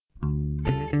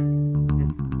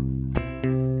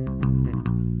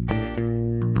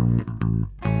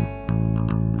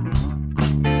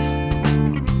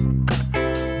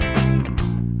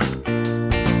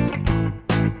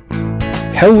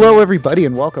Hello, everybody,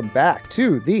 and welcome back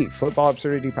to the Football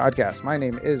Absurdity Podcast. My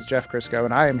name is Jeff Crisco,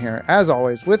 and I am here, as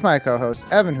always, with my co-hosts,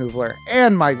 Evan Hoovler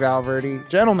and Mike Valverde.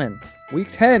 Gentlemen, Week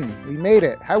 10, we made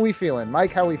it. How we feeling?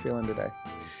 Mike, how we feeling today?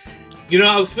 You know,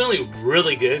 I was feeling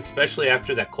really good, especially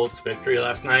after that Colts victory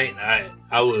last night.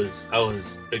 I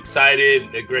was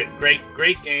excited. A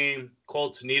great game.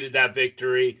 Colts needed that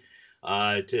victory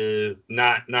to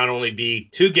not only be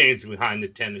 2 games behind the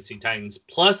Tennessee Titans,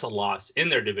 plus a loss in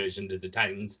their division to the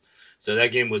Titans. So that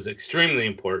game was extremely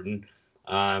important.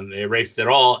 They erased it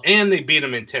all, and they beat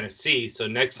them in Tennessee. So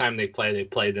next time they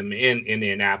play them in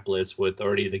Indianapolis with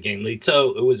already the game lead.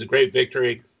 So it was a great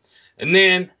victory. And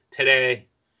then today,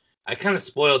 I kind of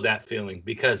spoiled that feeling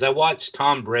because I watched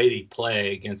Tom Brady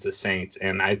play against the Saints,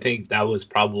 and I think that was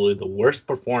probably the worst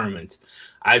performance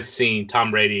I've seen Tom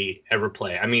Brady ever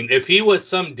play. I mean, if he was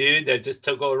some dude that just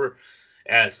took over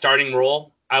a starting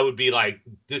role, I would be like,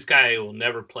 this guy will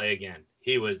never play again.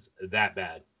 He was that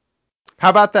bad. How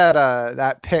about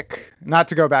that pick, not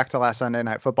to go back to last Sunday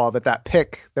Night Football, but that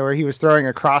pick where he was throwing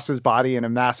across his body in a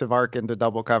massive arc into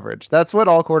double coverage? That's what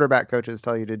all quarterback coaches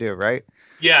tell you to do, right?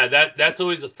 Yeah, that's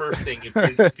always the first thing. If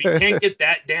you can't get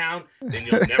that down, then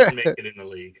you'll never make it in the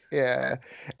league. Yeah.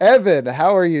 Evan,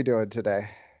 how are you doing today?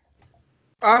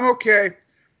 I'm okay.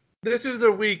 This is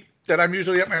the week that I'm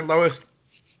usually at my lowest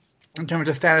in terms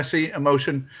of fantasy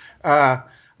emotion. My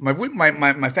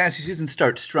fantasy season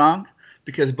starts strong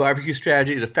because barbecue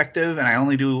strategy is effective and I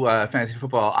only do fantasy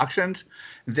football auctions.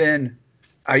 Then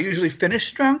I usually finish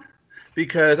strong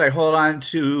because I hold on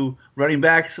to running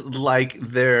backs like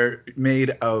they're made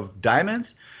of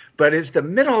diamonds. But it's the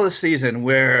middle of the season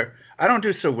where I don't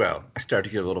do so well. I start to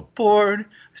get a little bored.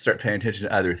 I start paying attention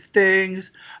to other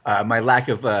things. My lack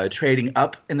of trading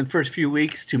up in the first few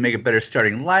weeks to make a better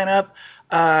starting lineup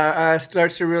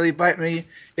starts to really bite me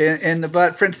in the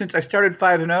butt. For instance, I started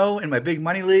 5-0 in my big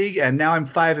money league, and now I'm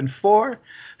 5-4.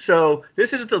 So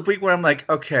this is the week where I'm like,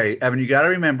 okay, Evan, you got to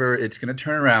remember it's going to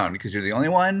turn around because you're the only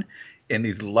one in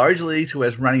these large leagues who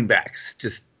has running backs.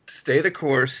 Just stay the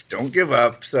course, don't give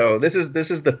up. So this is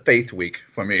the faith week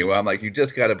for me. Well, I'm like, you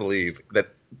just got to believe that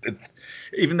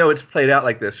even though it's played out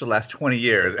like this for the last 20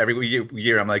 years, every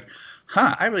year I'm like,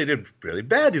 I really did really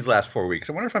bad these last 4 weeks.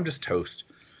 I wonder if I'm just toast.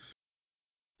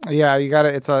 Yeah, you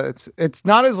gotta. It's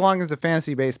not as long as the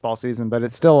fantasy baseball season, but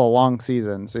it's still a long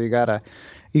season. So you gotta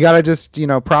just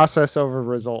process over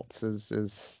results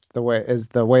is the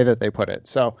way that they put it.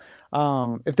 So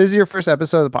if this is your first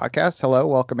episode of the podcast, hello,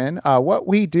 welcome in. What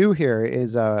we do here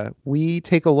is we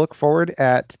take a look forward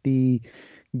at the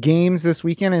games this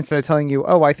weekend instead of telling you,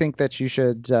 I think that you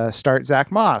should start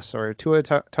Zach Moss or Tua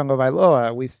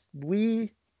Tagovailoa.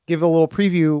 We give a little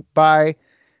preview by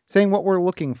saying what we're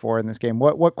looking for in this game,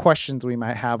 what questions we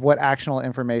might have, what actionable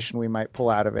information we might pull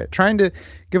out of it, trying to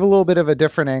give a little bit of a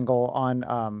different angle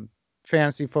on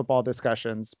fantasy football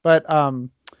discussions. But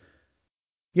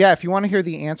yeah, if you want to hear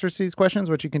the answers to these questions,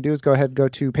 what you can do is go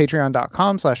to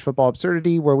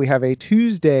patreon.com/footballabsurdity, where we have a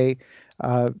Tuesday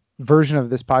version of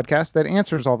this podcast that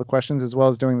answers all the questions as well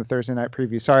as doing the Thursday night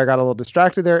preview. Sorry, I got a little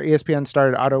distracted there. ESPN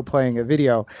started auto playing a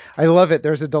video. I love it.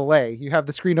 There's a delay. You have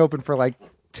the screen open for like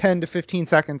 10 to 15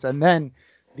 seconds and then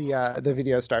the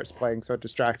video starts playing, so it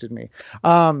distracted me.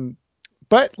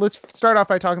 But let's start off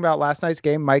by talking about last night's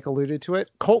game. Mike alluded to it.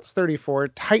 Colts 34,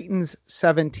 Titans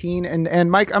 17.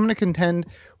 And Mike, I'm going to contend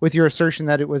with your assertion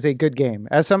that it was a good game.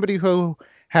 As somebody who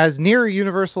has near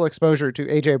universal exposure to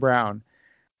A.J. Brown,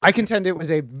 I contend it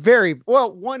was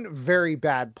one very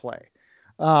bad play.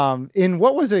 In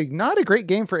what was not a great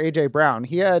game for A.J. Brown.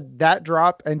 He had that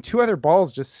drop and 2 other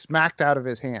balls just smacked out of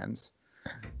his hands.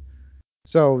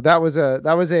 So that was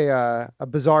a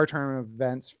bizarre turn of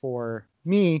events for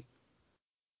me.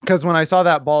 Because when I saw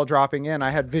that ball dropping in, I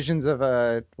had visions of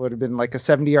would have been like a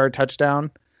 70-yard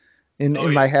touchdown in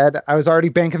my head. I was already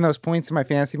banking those points in my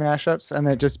fantasy mashups, and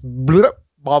then it just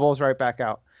bobbles right back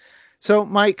out. So,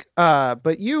 Mike,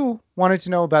 but you wanted to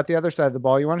know about the other side of the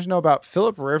ball. You wanted to know about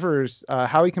Phillip Rivers,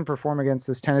 how he can perform against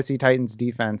this Tennessee Titans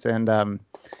defense, and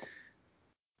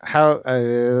how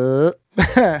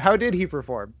did he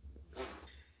perform?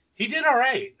 He did all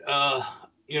right.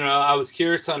 I was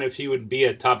curious on if he would be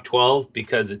a top 12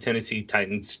 because the Tennessee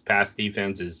Titans pass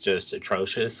defense is just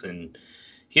atrocious. And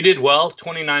he did well,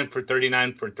 29 for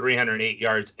 39 for 308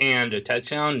 yards and a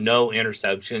touchdown, no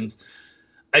interceptions.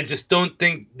 I just don't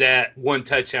think that one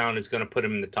touchdown is going to put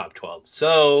him in the top 12.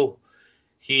 So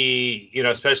he,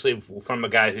 especially from a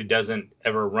guy who doesn't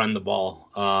ever run the ball.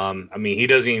 He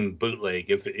doesn't even bootleg.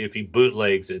 If he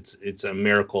bootlegs, it's a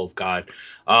miracle of God.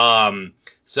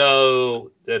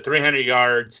 So the 308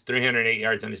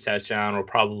 yards on his touchdown will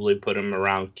probably put him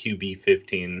around QB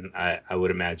 15, I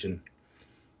would imagine.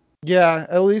 Yeah,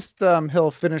 at least he'll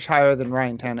finish higher than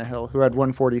Ryan Tannehill, who had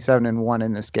 147 and 1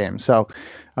 in this game. So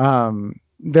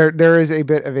there is a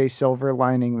bit of a silver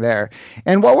lining there.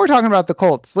 And while we're talking about the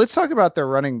Colts, let's talk about their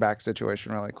running back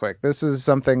situation really quick. This is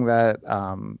something that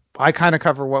I kind of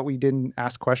cover what we didn't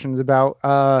ask questions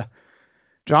about.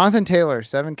 Jonathan Taylor,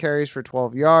 7 carries for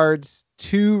 12 yards,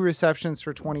 2 receptions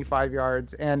for 25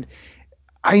 yards. And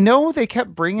I know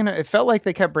it felt like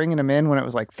they kept bringing him in when it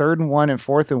was like 3rd and 1 and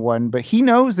 4th and 1, but he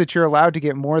knows that you're allowed to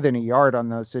get more than a yard on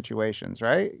those situations,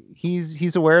 right?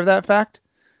 He's aware of that fact.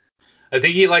 I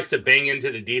think he likes to bang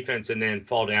into the defense and then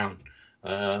fall down.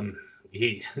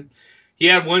 He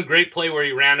had one great play where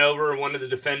he ran over one of the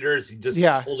defenders. He just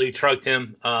totally trucked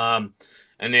him. And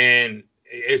then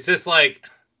it's just like,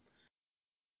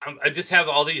 I just have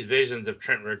all these visions of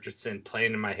Trent Richardson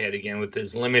playing in my head again with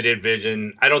his limited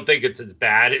vision. I don't think it's as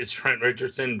bad as Trent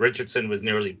Richardson. Richardson was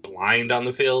nearly blind on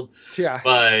the field. Yeah.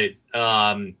 But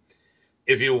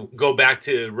if you go back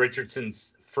to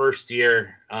Richardson's first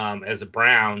year as a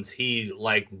Browns, he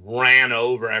like ran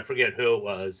over, I forget who it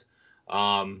was,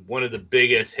 one of the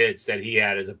biggest hits that he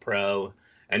had as a pro.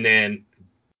 And then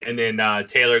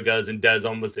Taylor goes and does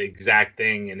almost the exact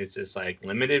thing. And it's just like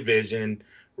limited vision,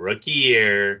 rookie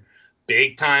year,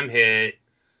 big time hit.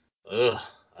 Let's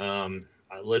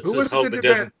just hope it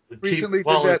doesn't recently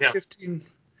did that 15.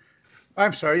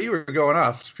 I'm sorry, you were going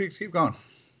off. Keep going.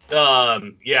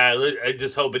 I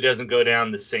just hope it doesn't go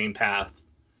down the same path.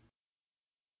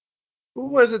 Who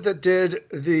was it that did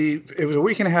it was a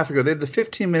week and a half ago, they did the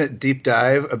 15-minute deep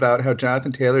dive about how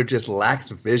Jonathan Taylor just lacks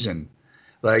vision.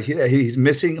 Like he's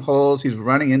missing holes, he's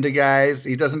running into guys,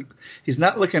 he's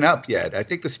not looking up yet. I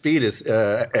think the speed is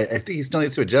I think he still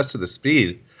needs to adjust to the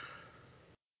speed.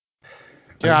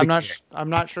 Yeah, I'm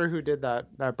not sure who did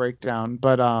that breakdown,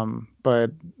 but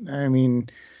I mean,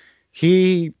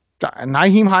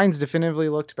 Nyheim Hines definitively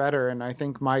looked better, and I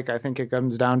think it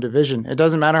comes down to vision. It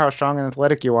doesn't matter how strong and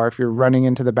athletic you are if you're running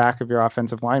into the back of your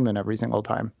offensive lineman every single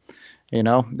time. You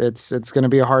know, it's going to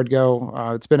be a hard go.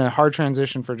 It's been a hard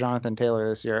transition for Jonathan Taylor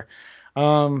this year.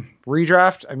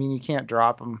 Redraft, I mean, you can't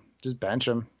drop him, just bench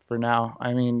him for now.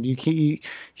 I mean, he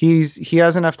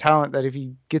has enough talent that if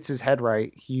he gets his head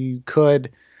right, he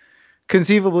could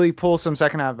conceivably pull some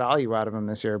second half value out of him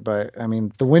this year. But I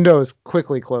mean, the window is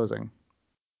quickly closing.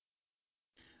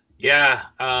 Yeah,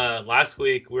 last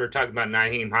week we were talking about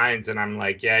Nyheim Hines, and I'm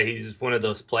like, yeah, he's one of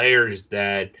those players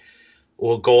that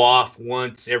will go off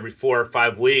once every 4 or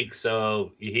 5 weeks,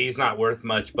 so he's not worth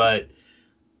much. But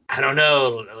I don't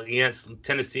know. Against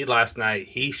Tennessee last night,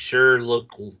 he sure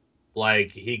looked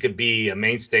like he could be a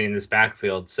mainstay in this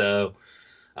backfield. So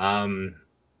I'm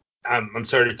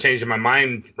sort of changing my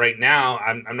mind right now.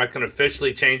 I'm not going to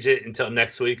officially change it until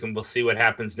next week, and we'll see what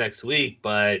happens next week.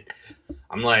 But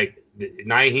I'm like,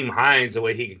 Nyheim Hines, the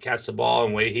way he could catch the ball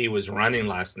and the way he was running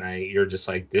last night, you're just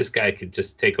like, this guy could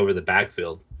just take over the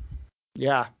backfield.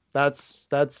 Yeah, that's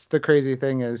the crazy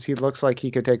thing is he looks like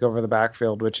he could take over the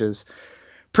backfield, which is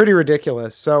pretty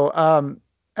ridiculous. So,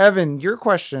 Evan, your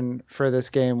question for this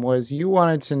game was you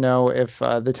wanted to know if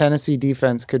the Tennessee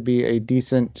defense could be a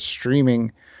decent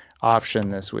streaming option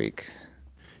this week.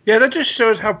 Yeah, that just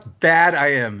shows how bad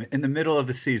I am in the middle of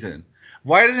the season.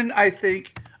 Why didn't I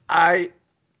think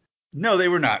No, they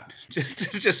were not.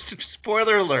 Just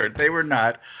spoiler alert, they were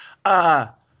not.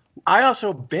 I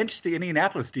also benched the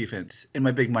Indianapolis defense in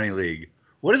my big money league.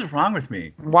 What is wrong with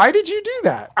me? Why did you do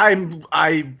that?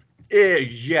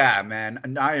 Yeah, man.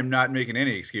 And I am not making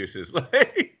any excuses.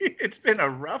 It's been a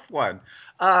rough one.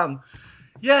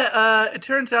 It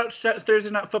turns out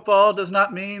Thursday Night Football does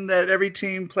not mean that every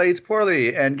team plays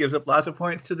poorly and gives up lots of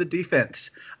points to the defense.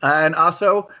 And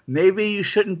also, maybe you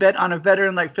shouldn't bet on a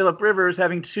veteran like Phillip Rivers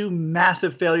having 2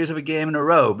 massive failures of a game in a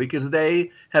row because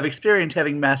they have experience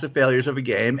having massive failures of a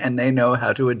game and they know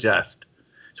how to adjust.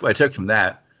 That's what I took from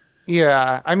that.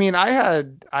 Yeah, I mean, I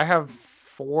have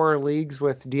 4 leagues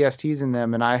with DSTs in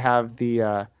them, and I have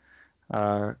the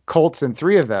Colts in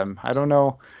 3 of them. I don't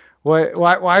know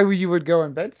why you would go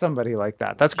and bet somebody like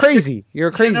that. That's crazy. You're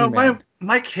a crazy man.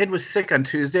 My kid was sick on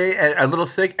Tuesday, a little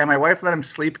sick, and my wife let him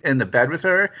sleep in the bed with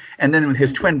her. And then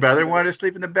his twin brother wanted to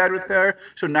sleep in the bed with her,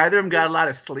 so neither of them got a lot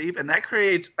of sleep, and that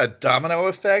creates a domino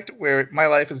effect where my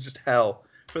life is just hell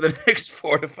for the next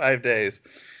 4 to 5 days.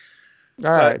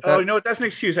 All right. You know what? That's an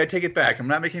excuse. I take it back. I'm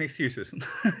not making excuses.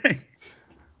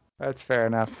 That's fair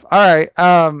enough. All right.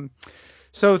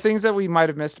 So things that we might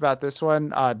have missed about this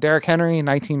one, Derrick Henry,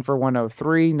 19 for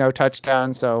 103, no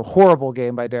touchdown. So horrible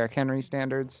game by Derrick Henry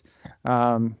standards.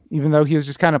 Even though he was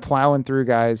just kind of plowing through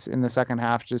guys in the second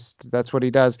half, just that's what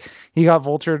he does. He got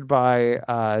vultured by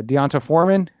Deonta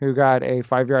Foreman, who got a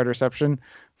 5-yard reception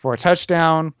for a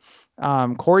touchdown.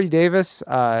 Corey Davis,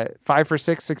 5 for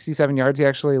 6, 67 yards. He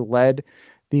actually led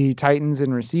the Titans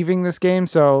in receiving this game.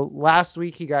 So last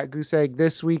week he got goose egg.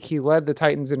 This week he led the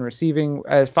Titans in receiving.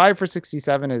 5 for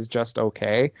 67 is just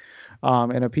okay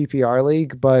in a PPR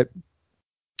league, but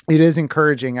it is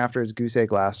encouraging after his goose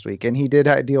egg last week. And he did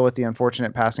deal with the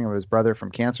unfortunate passing of his brother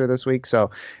from cancer this week.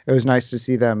 So it was nice to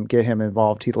see them get him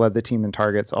involved. He led the team in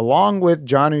targets along with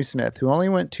Jonnu Smith, who only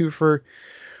went 2 for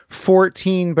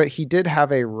 14, but he did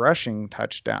have a rushing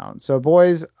touchdown. So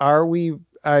boys,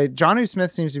 Jonnu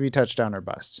Smith seems to be touchdown or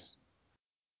bust.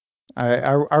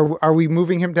 Are we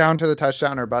moving him down to the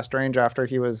touchdown or bust range after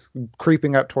he was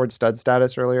creeping up towards stud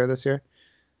status earlier this year?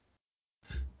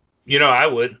 I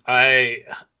would.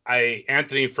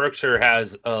 Anthony Firkser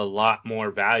has a lot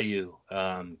more value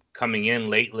coming in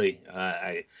lately.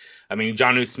 I mean,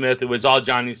 Jonnu Smith, it was all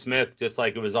Jonnu Smith, just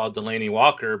like it was all Delanie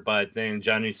Walker, but then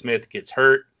Jonnu Smith gets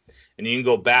hurt, and you can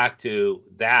go back to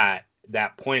that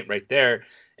point right there,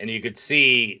 and you could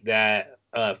see that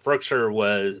Firkser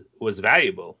was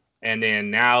valuable. And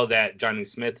then now that Jonnu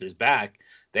Smith is back,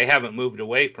 they haven't moved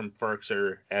away from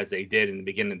Firkser as they did in the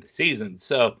beginning of the season.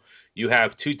 So you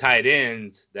have two tight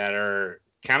ends that are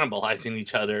cannibalizing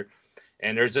each other,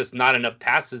 and there's just not enough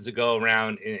passes to go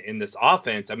around in this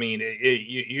offense. I mean,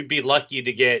 you'd be lucky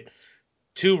to get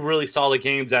two really solid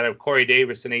games out of Corey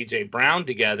Davis and A.J. Brown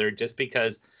together just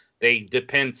because they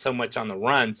depend so much on the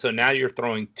run. So now you're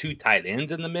throwing two tight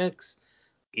ends in the mix.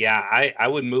 Yeah, I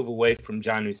would move away from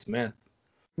Jonnu Smith.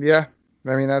 Yeah,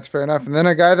 I mean, that's fair enough. And then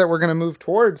a guy that we're going to move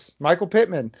towards, Michael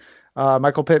Pittman.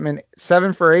 Michael Pittman,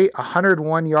 7 for 8,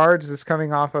 101 yards. This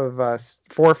coming off of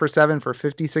 4 for 7 for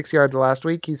 56 yards last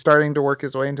week. He's starting to work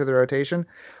his way into the rotation.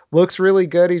 Looks really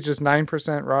good. He's just 9%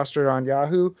 rostered on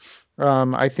Yahoo.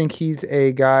 I think he's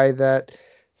a guy that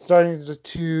starting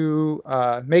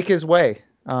to make his way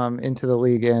into the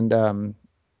league. And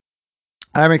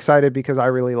I'm excited because I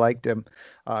really liked him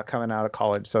coming out of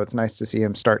college. So it's nice to see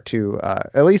him start to,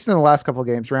 at least in the last couple of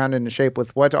games, round into shape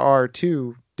with what are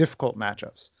two difficult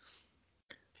matchups.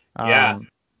 Yeah.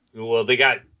 Well, they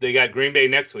got Green Bay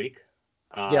next week.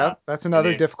 Yeah, that's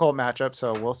another difficult matchup,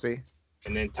 so we'll see.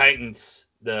 And then Titans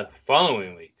the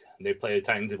following week. They play the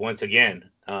Titans once again,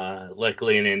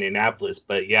 luckily in Indianapolis.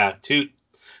 But yeah,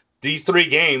 these 3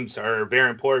 games are very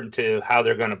important to how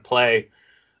they're going to play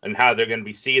and how they're going to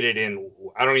be seeded. And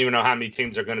I don't even know how many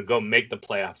teams are going to go make the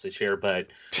playoffs this year, but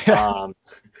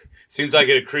seems like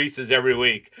it increases every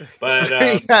week. But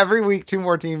every week 2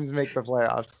 more teams make the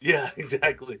playoffs. Yeah,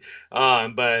 exactly.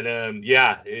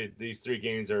 These 3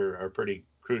 games are pretty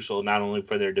crucial, not only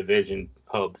for their division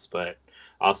hopes, but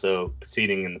also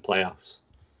seeding in the playoffs.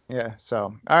 Yeah.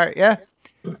 So, all right. Yeah.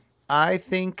 I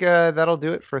think that'll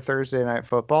do it for Thursday Night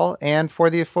Football and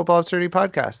for the Football Absurdity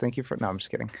podcast. Thank you no, I'm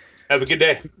just kidding. Have a good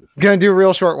day. Gonna do a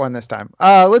real short one this time.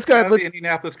 Let's go ahead. The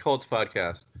Indianapolis Colts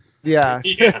podcast. Yeah.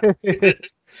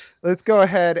 Let's go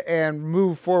ahead and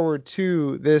move forward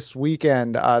to this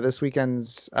weekend. This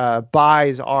weekend's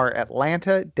buys are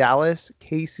Atlanta, Dallas,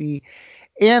 KC,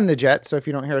 and the Jets. So if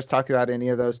you don't hear us talk about any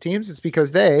of those teams, it's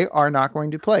because they are not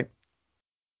going to play.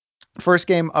 First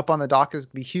game up on the dock is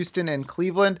the Houston and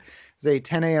Cleveland. It's a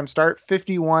 10 a.m. start,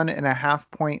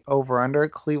 51.5 point over-under.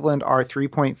 Cleveland are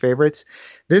 3-point favorites.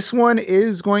 This one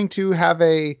is going to have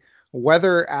a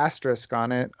weather asterisk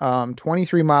on it.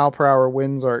 23 mile per hour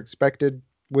winds are expected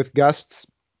with gusts.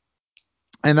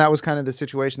 And that was kind of the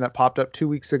situation that popped up 2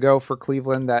 weeks ago for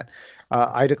Cleveland that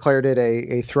I declared it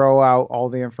a throw out all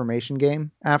the information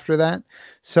game after that.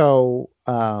 So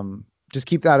just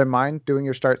keep that in mind. Doing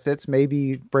your start sits,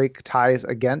 maybe break ties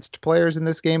against players in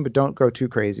this game, but don't go too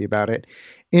crazy about it.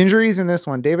 Injuries in this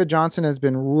one. David Johnson has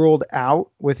been ruled out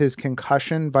with his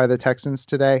concussion by the Texans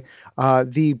today.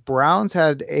 The Browns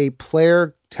had a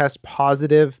player test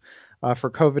positive for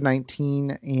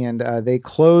COVID-19, and they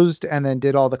closed and then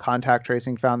did all the contact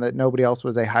tracing, found that nobody else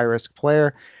was a high-risk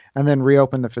player, and then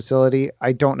reopened the facility.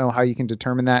 I don't know how you can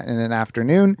determine that in an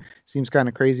afternoon. Seems kind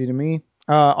of crazy to me.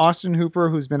 Austin Hooper,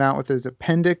 who's been out with his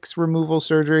appendix removal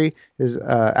surgery, his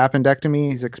appendectomy,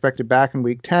 he's expected back in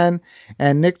week 10.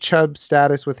 And Nick Chubb's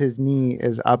status with his knee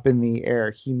is up in the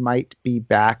air. He might be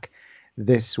back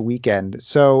this weekend.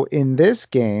 So in this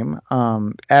game,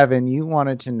 Evan, you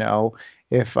wanted to know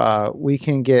if we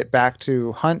can get back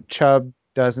to Hunt Chubb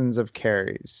dozens of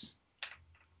carries.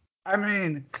 I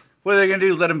mean, What are they gonna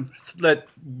do? Let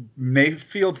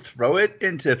Mayfield throw it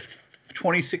into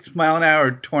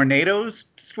 26-mile-an-hour tornadoes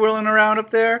swirling around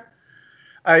up there?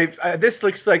 This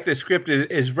looks like the script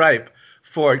is ripe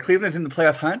for Cleveland's in the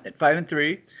playoff hunt at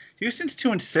 5-3. Houston's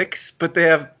 2-6, but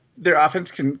their offense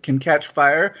can catch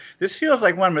fire. This feels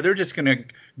like one where they're just gonna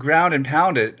ground and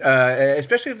pound it,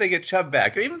 especially if they get Chubb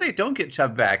back, or even if they don't get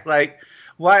Chubb back. Like,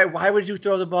 why would you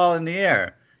throw the ball in the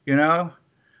air? You know.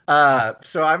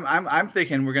 So I'm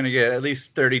thinking we're gonna get at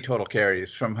least 30 total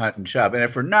carries from Hunt and Chubb, and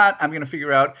if we're not, I'm gonna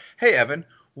figure out, hey Evan,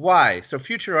 why? So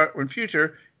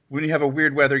when you have a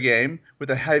weird weather game with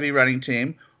a heavy running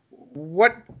team,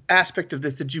 what aspect of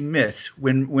this did you miss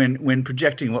when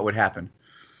projecting what would happen?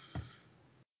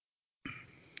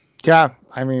 Yeah,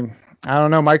 I mean, I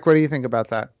don't know, Mike. What do you think about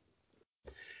that?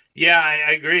 Yeah,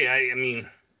 I agree. I mean,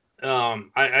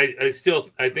 I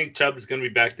think Chubb is going to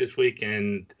be back this week,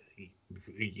 and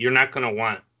you're not going to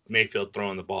want Mayfield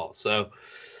throwing the ball. So,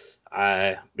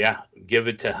 yeah, give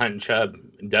it to Hunt and Chubb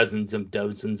dozens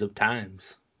of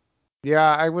times.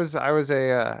 Yeah, I was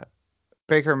a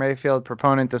Baker Mayfield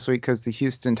proponent this week because the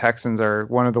Houston Texans are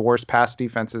one of the worst pass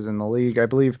defenses in the league. I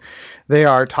believe they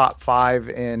are top 5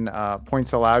 in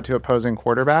points allowed to opposing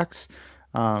quarterbacks.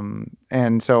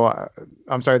 And so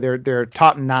I'm sorry, they're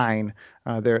top 9.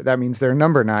 That means they're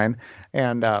number 9.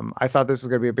 And I thought this was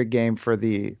going to be a big game for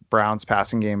the Browns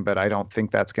passing game, but I don't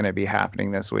think that's going to be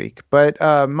happening this week. But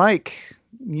Mike,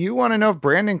 you want to know if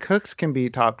Brandon Cooks can be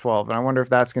top 12, and I wonder if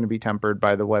that's going to be tempered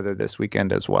by the weather this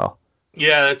weekend as well.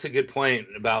 Yeah, that's a good point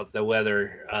about the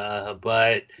weather.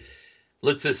 But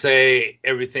let's just say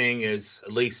everything is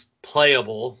at least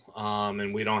playable,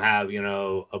 and we don't have,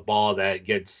 a ball that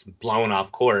gets blown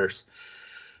off course.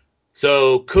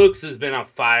 So Cooks has been on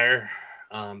fire,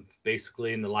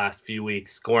 basically in the last few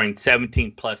weeks, scoring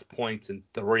 17 plus points in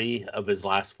 3 of his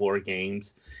last 4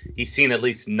 games. He's seen at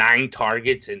least 9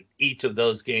 targets in each of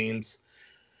those games.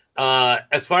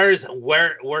 As far as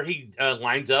where he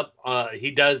lines up,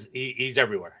 he's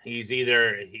everywhere.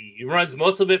 He runs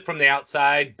most of it from the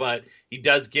outside, but he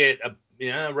does get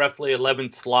roughly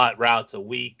 11 slot routes a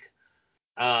week.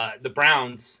 The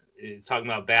Browns, talking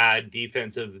about bad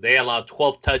defensive, they allowed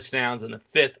 12 touchdowns and the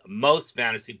 5th most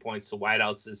fantasy points to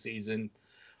wideouts this season.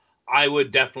 I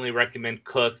would definitely recommend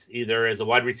Cooks either as a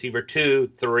wide receiver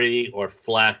 2, 3, or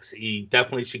flex. He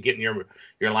definitely should get in your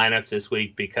lineups this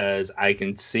week because I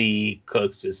can see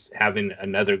Cooks just having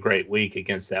another great week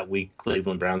against that weak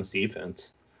Cleveland Browns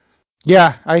defense.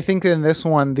 Yeah, I think in this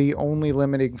one, the only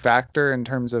limiting factor in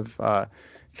terms of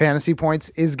fantasy points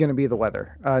is going to be the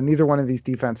weather. Neither one of these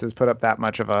defenses put up that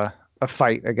much of a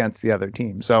fight against the other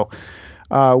team. So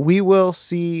we will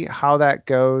see how that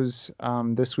goes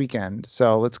this weekend.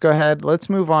 So let's go ahead. Let's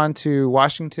move on to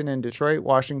Washington and Detroit.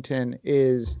 Washington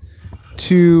is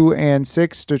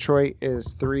 2-6. Detroit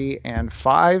is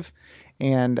 3-5.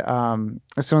 And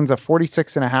this one's a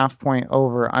 46.5 point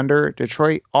over under.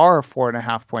 Detroit are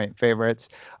 4.5 point favorites.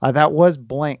 That was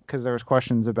blank because there was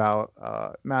questions about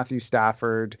Matthew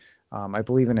Stafford. I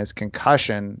believe in his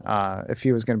concussion, if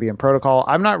he was going to be in protocol.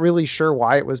 I'm not really sure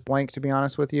why it was blank, to be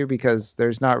honest with you, because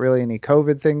there's not really any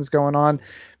COVID things going on.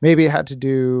 Maybe it had to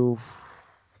do,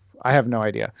 I have no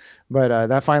idea. But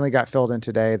that finally got filled in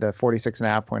today, the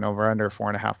 46.5 point over under,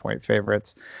 4.5 point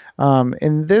favorites.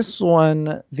 In this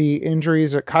one, the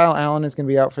injuries, Kyle Allen is going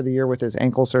to be out for the year with his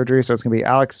ankle surgery, so it's going to be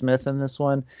Alex Smith in this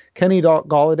one. Kenny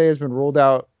Golladay has been ruled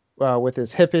out with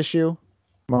his hip issue.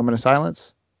 Moment of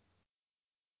silence.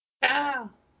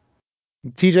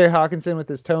 TJ Hawkinson with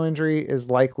his toe injury is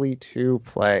likely to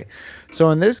play. So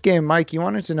in this game, Mike, you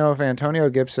wanted to know if Antonio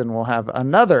Gibson will have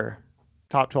another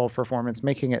top 12 performance,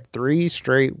 making it 3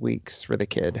 straight weeks for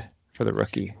the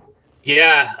rookie.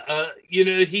 Yeah,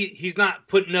 he's not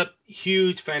putting up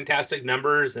huge, fantastic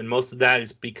numbers, and most of that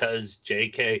is because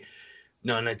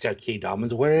not J.K.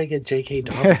 Dobbins. Where did I get J.K.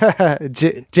 Dobbins?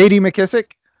 J.D.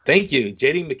 McKissic? Thank you.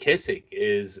 J.D. McKissic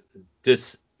is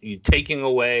just taking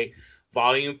away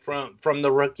volume from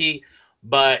the rookie,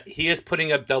 but he is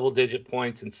putting up double-digit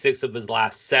points in 6 of his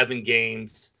last 7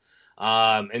 games.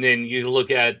 And then you look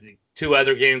at 2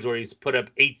 other games where he's put up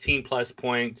 18-plus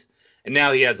points, and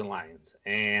now he has the Lions.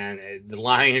 And the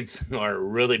Lions are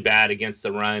really bad against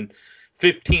the run.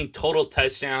 15 total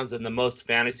touchdowns and the most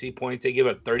fantasy points. They give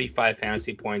up 35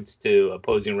 fantasy points to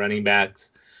opposing running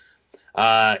backs.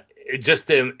 Just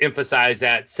to emphasize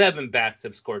that, 7 backs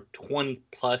have scored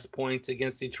 20-plus points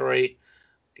against Detroit.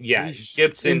 Yeah,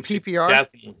 Gibson in PPR?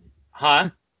 Definitely. Huh?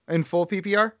 In full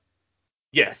PPR?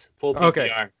 Yes, full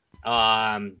PPR.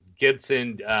 Okay.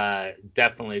 Gibson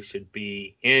definitely should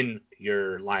be in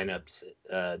your lineups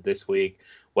this week,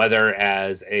 whether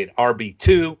as an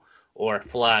RB2 or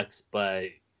flex, but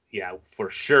yeah,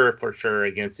 for sure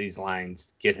against these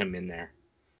lines, get him in there.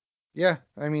 Yeah,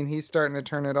 I mean he's starting to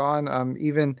turn it on.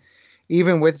 Even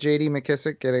with J.D.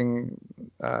 McKissic getting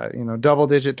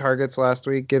double-digit targets last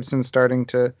week, Gibson's starting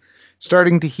to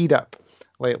heat up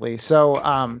lately.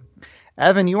 So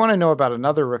Evan, you want to know about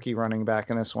another rookie running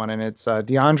back in this one, and it's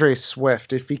DeAndre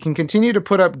Swift. If he can continue to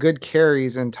put up good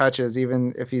carries and touches,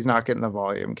 even if he's not getting the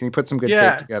volume, can you put some good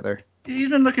tape together? He's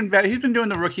been looking bad. He's been doing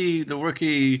the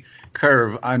rookie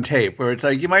curve on tape, where it's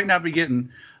like you might not be getting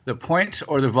the points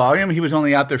or the volume. He was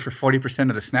only out there for 40%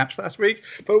 of the snaps last week.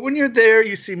 But when you're there,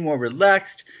 you seem more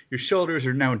relaxed. Your shoulders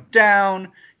are now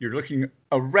down. You're looking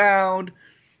around.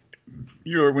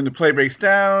 When the play breaks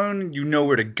down, you know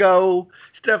where to go.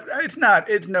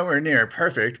 It's nowhere near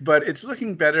perfect, but it's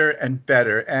looking better and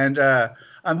better. And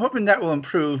I'm hoping that will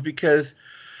improve because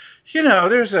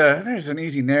there's an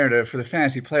easy narrative for the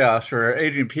fantasy playoffs where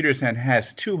Adrian Peterson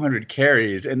has 200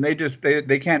 carries and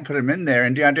they can't put him in there,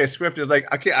 and DeAndre Swift is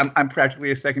like, okay, I'm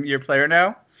practically a second year player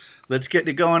now. Let's get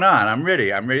it going on. I'm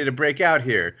ready to break out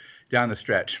here down the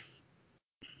stretch.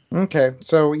 Okay,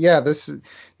 so yeah, this is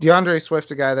DeAndre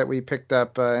Swift, a guy that we picked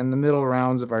up in the middle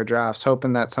rounds of our drafts,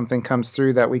 hoping that something comes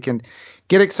through that we can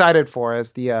get excited for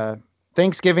as the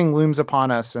Thanksgiving looms upon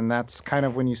us, and that's kind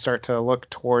of when you start to look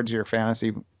towards your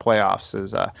fantasy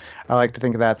playoffs. I like to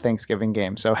think of that Thanksgiving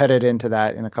game. So headed into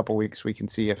that in a couple weeks, we can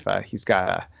see if he's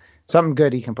got something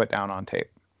good he can put down on tape.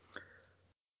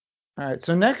 All right,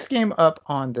 so next game up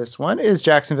on this one is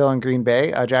Jacksonville and Green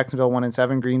Bay. Jacksonville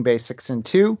 1-7, Green Bay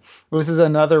 6-2. This is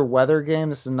another weather game.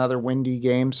 This is another windy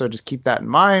game, so just keep that in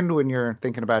mind when you're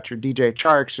thinking about your DJ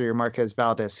Charks or your Marquez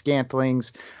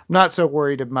Valdez-Scantlings. I'm not so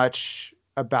worried much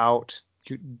about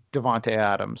Davante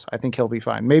Adams. I think he'll be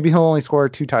fine. Maybe he'll only score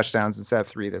 2 touchdowns instead of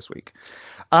 3 this week.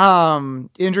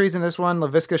 Injuries in this one: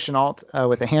 Laviska Shenault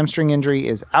with a hamstring injury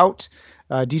is out.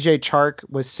 DJ Chark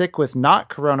was sick with not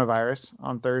coronavirus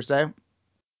on Thursday,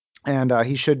 and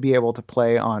he should be able to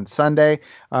play on Sunday.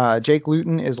 Jake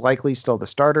Luton is likely still the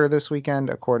starter this weekend,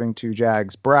 according to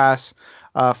Jags Brass.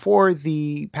 For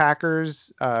the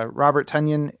Packers, Robert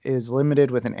Tonyan is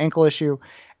limited with an ankle issue.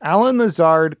 Allen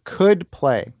Lazard could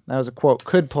play. That was a quote,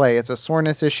 could play. It's a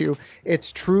soreness issue.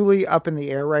 It's truly up in the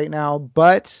air right now,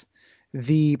 but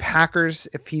the Packers,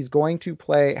 if he's going to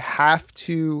play, have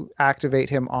to activate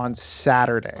him on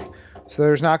Saturday. So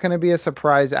there's not going to be a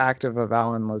surprise active of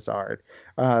Allen Lazard.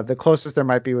 The closest there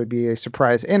might be would be a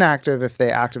surprise inactive if they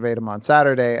activate him on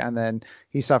Saturday and then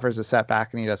he suffers a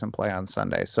setback and he doesn't play on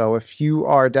Sunday. So if you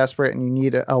are desperate and you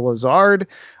need a Lazard,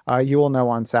 you will know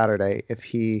on Saturday if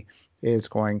he is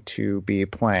going to be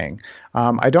playing.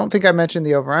 I don't think I mentioned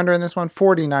the over-under in this one,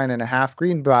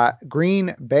 49.5.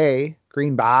 Green Bay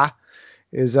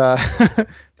is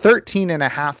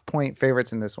 13.5 point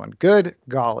favorites in this one. Good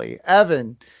golly.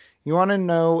 Evan, you want to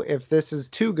know if this is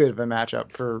too good of a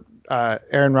matchup for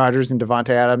Aaron Rodgers and Davante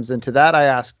Adams? And to that I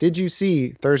ask, did you see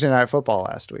Thursday Night Football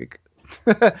last week?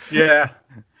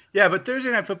 Yeah, but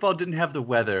Thursday Night Football didn't have the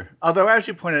weather. Although, as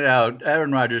you pointed out,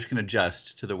 Aaron Rodgers can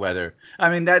adjust to the weather. I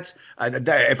mean,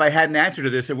 if I had an answer to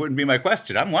this, it wouldn't be my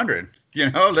question. I'm wondering.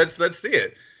 Let's see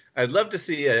it. I'd love to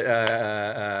see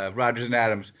Rodgers and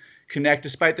Adams connect,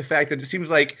 despite the fact that it seems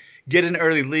like get an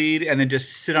early lead and then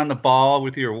just sit on the ball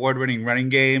with your award-winning running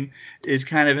game is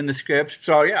kind of in the script.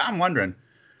 So, yeah, I'm wondering.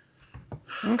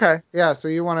 Okay. Yeah, so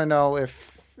you want to know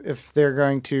if they're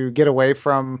going to get away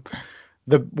from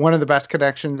one of the best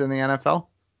connections in the NFL?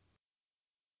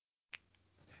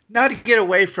 Not to get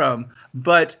away from,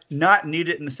 but not need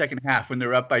it in the second half when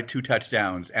they're up by 2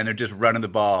 touchdowns and they're just running the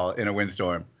ball in a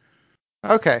windstorm.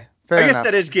 Okay, fair enough. I guess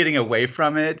that is getting away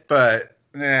from it, but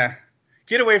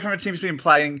get away from it seems to be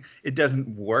implying it doesn't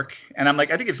work. And I'm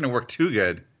like, I think it's going to work too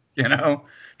good.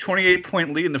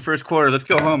 28-point lead in the first quarter. Let's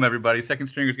go home, everybody. Second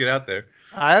stringers, get out there.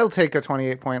 I'll take a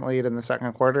 28-point lead in the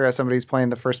second quarter as somebody's playing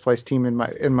the first place team in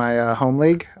my home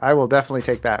league. I will definitely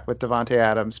take that with Davante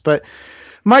Adams. But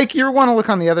Mike, you want to look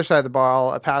on the other side of the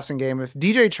ball, a passing game. If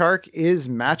DJ Chark is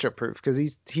matchup proof,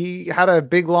 because he had a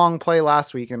big long play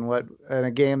last week in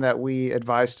a game that we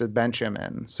advised to bench him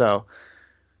in. So.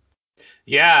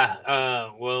 Yeah,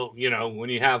 well, when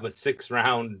you have a 6th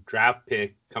round draft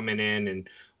pick coming in, and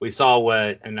we saw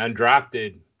what an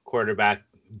undrafted quarterback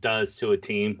does to a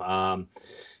team,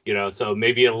 so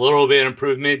maybe a little bit of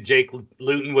improvement. Jake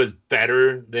Luton was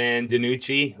better than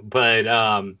DiNucci, but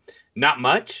not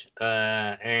much.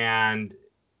 And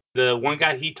the one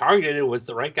guy he targeted was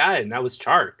the right guy, and that was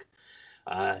Chark.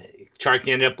 Chark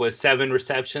ended up with 7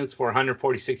 receptions for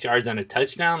 146 yards and a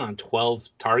touchdown on 12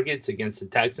 targets against the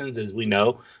Texans. As we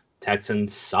know,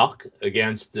 Texans suck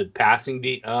against the passing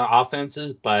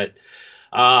offenses, but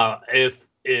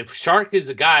If Shark is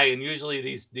a guy, and usually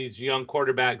these young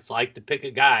quarterbacks like to pick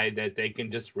a guy that they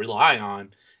can just rely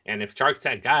on, and if Shark's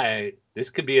that guy, this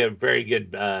could be a very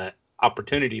good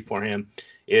opportunity for him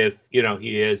if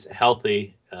he is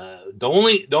healthy.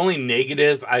 The only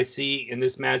negative I see in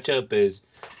this matchup is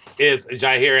if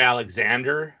Jair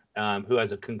Alexander, who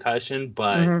has a concussion,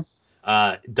 but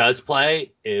does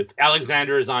play. If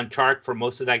Alexander is on Chark for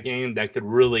most of that game, that could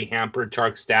really hamper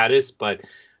Chark's status. But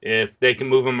if they can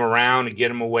move him around and get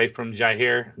him away from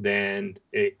Jair, then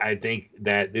I think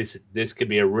that this could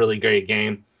be a really great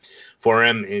game for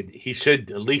him. He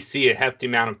should at least see a hefty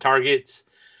amount of targets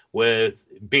with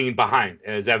being behind,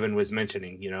 as Evan was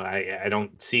mentioning. I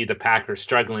don't see the Packers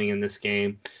struggling in this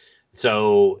game.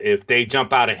 So if they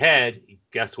jump out ahead,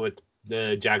 guess what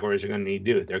the Jaguars are going to need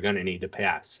to do? They're going to need to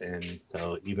pass. And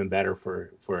so even better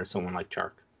for someone like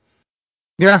Chark.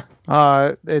 Yeah,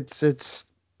 it's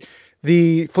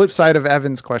the flip side of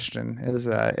Evan's question is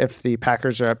if the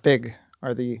Packers are up big,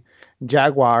 are the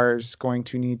Jaguars going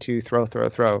to need to throw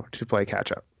to play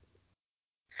catch up?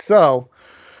 So,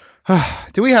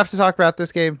 do we have to talk about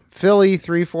this game? Philly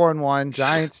 3-4-1,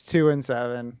 Giants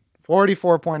 2-7,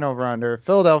 44-point over under,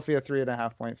 Philadelphia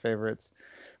 3.5-point favorites.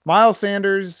 Miles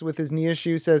Sanders with his knee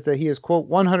issue says that he is, quote,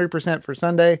 100% for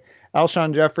Sunday.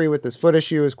 Alshon Jeffrey with his foot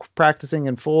issue is practicing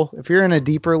in full. If you're in a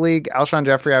deeper league, Alshon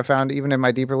Jeffrey, I found even in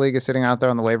my deeper league, is sitting out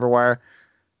there on the waiver wire.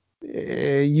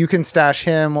 You can stash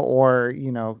him or,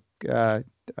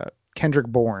 Kendrick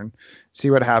Bourne. See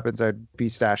what happens. I'd be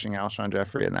stashing Alshon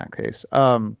Jeffrey in that case.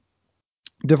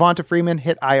 Devonta Freeman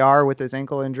hit IR with his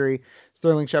ankle injury.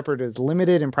 Sterling Shepard is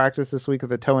limited in practice this week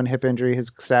with a toe and hip injury. His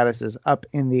status is up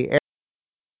in the air.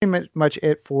 Pretty much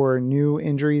it for new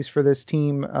injuries for this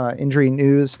team, injury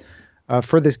news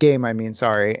for this game,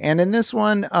 And in this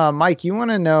one, Mike, you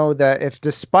want to know that if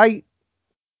despite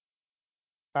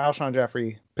Alshon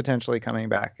Jeffrey potentially coming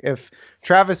back, if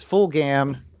Travis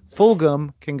Fulgham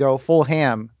can go full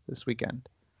ham this weekend.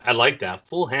 I like that.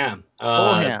 Full ham.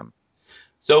 Full ham.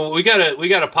 So we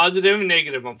got a positive and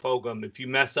negative on Fulgham. If you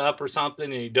mess up or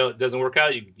something and it doesn't work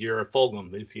out, you're a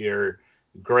Fulgham. If you're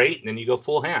great, then you go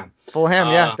full ham. Full ham,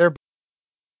 yeah.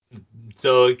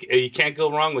 So you can't go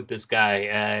wrong with this guy.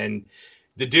 And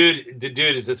the dude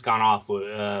has just gone off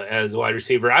as a wide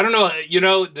receiver. I don't know.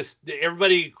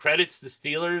 Everybody credits the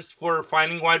Steelers for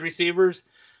finding wide receivers.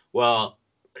 Well,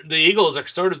 the Eagles are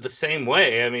sort of the same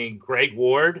way. I mean, Greg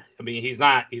Ward. I mean, he's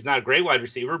not a great wide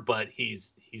receiver, but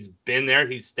he's been there.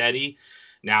 He's steady.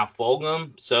 Now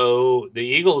Fulgham. So the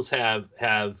Eagles have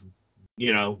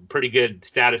pretty good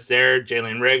status there.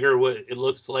 Jalen Reagor, it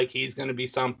looks like he's going to be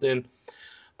something.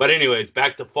 But anyways,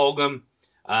 back to Fulgham.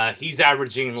 He's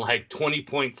averaging like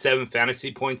 20.7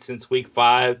 fantasy points since week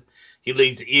 5. He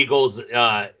leads Eagles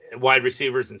wide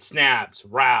receivers in snaps,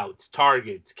 routes,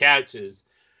 targets, catches.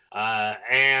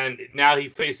 And now he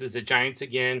faces the Giants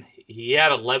again. He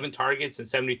had 11 targets and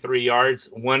 73 yards.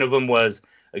 One of them was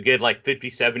a good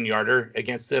 57-yarder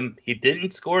against them. He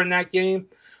didn't score in that game,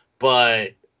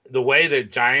 but the way the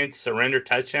Giants surrender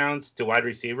touchdowns to wide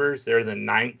receivers, they're the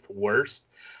 9th worst.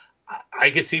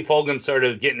 I could see Fulgham sort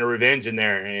of getting a revenge in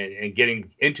there and getting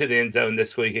into the end zone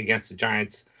this week against the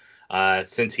Giants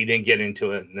since he didn't get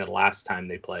into it in the last time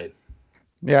they played.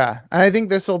 Yeah, I think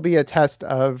this will be a test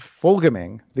of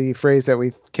Fulghaming, the phrase that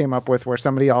we came up with where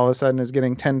somebody all of a sudden is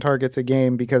getting 10 targets a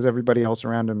game because everybody else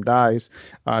around him dies.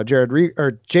 Jalen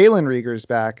Reagor's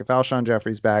back, if Alshon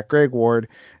Jeffrey's back, Greg Ward,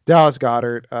 Dallas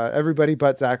Goedert, everybody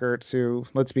but Zach Ertz, who,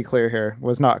 let's be clear here,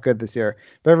 was not good this year.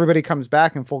 But everybody comes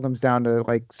back and Fulgham's down to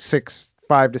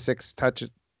 5 to 6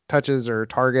 touches or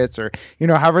targets or,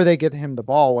 however they get him the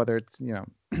ball, whether it's,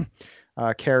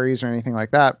 carries or anything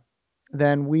like that.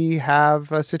 Then we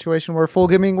have a situation where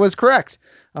Fulghaming was correct,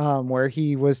 where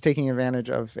he was taking advantage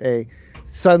of a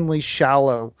suddenly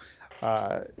shallow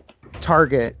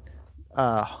target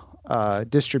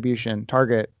distribution,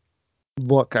 target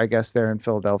look, I guess, there in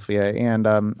Philadelphia. And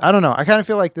I don't know. I kind of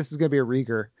feel like this is going to be a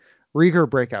Reagor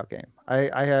breakout game.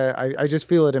 I just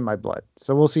feel it in my blood.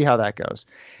 So we'll see how that goes.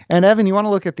 And Evan, you want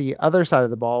to look at the other side of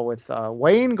the ball with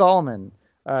Wayne Gallman.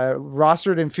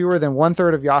 Rostered in fewer than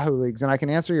 1/3 of Yahoo leagues, and I can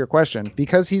answer your question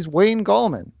because he's Wayne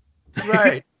Gallman.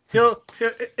 Right. It's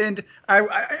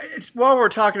while we're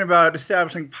talking about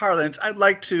establishing parlance, I'd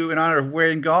like to, in honor of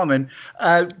Wayne Gallman,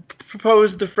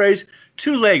 propose the phrase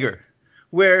two-legger,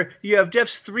 where you have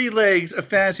Jeff's 3 legs of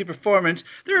fantasy performance.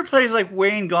 There are players like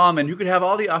Wayne Gallman who could have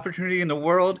all the opportunity in the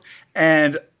world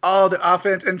and all the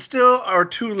offense and still are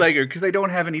two-legger because they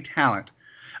don't have any talent.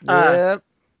 Yep.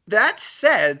 That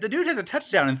said, the dude has a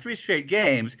touchdown in 3 straight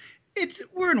games.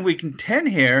 We're in week 10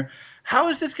 here. How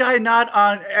is this guy not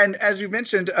on? And as you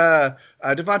mentioned,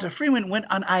 Devonta Freeman went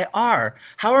on IR.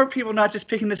 How are people not just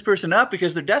picking this person up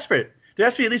because they're desperate? There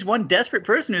has to be at least one desperate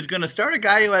person who's going to start a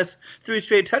guy who has 3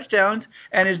 straight touchdowns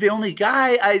and is the only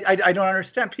guy. I don't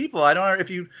understand people. I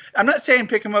don't. I'm not saying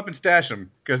pick him up and stash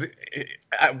him because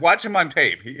watch him on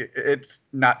tape. It's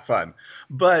not fun.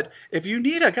 But if you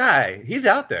need a guy, he's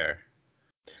out there.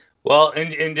 Well,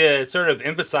 and to sort of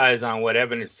emphasize on what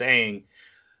Evan is saying,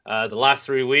 the last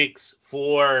 3 weeks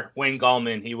for Wayne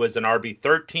Gallman, he was an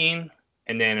RB13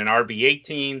 and then an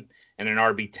RB18 and an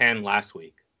RB10 last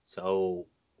week. So,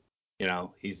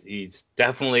 he's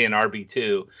definitely an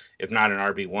RB2, if not an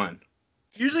RB1.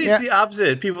 Usually it's the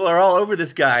opposite. People are all over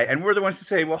this guy, and we're the ones to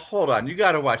say, well, hold on, you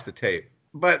got to watch the tape.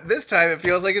 But this time it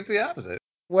feels like it's the opposite.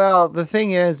 Well, the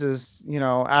thing is,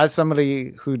 as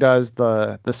somebody who does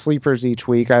the sleepers each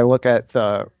week, I look at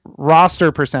the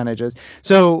roster percentages.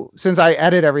 So since I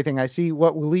edit everything, I see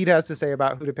what Waleed has to say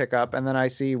about who to pick up, and then I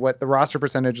see what the roster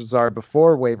percentages are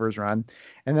before waivers run,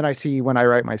 and then I see when I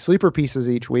write my sleeper pieces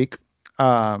each week,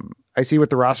 I see what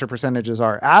the roster percentages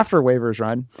are after waivers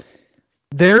run.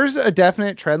 There's a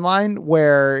definite trend line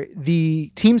where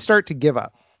the teams start to give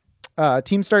up.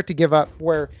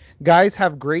 Where guys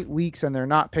have great weeks and they're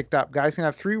not picked up. Guys can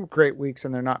have 3 great weeks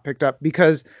and they're not picked up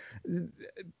because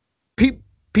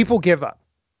people give up.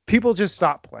 People just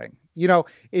stop playing.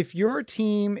 If your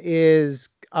team is,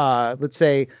 let's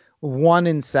say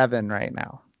 1-7 right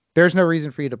now, there's no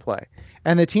reason for you to play.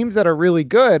 And the teams that are really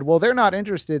good, well, they're not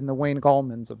interested in the Wayne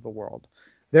Gallmans of the world.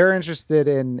 They're interested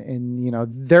in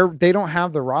they don't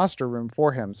have the roster room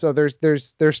for him. So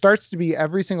there starts to be,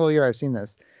 every single year I've seen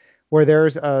this, where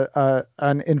there's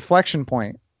an inflection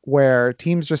point where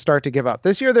teams just start to give up.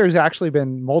 This year, there's actually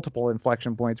been multiple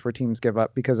inflection points where teams give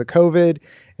up because of COVID,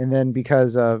 and then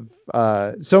because of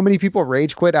so many people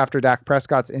rage quit after Dak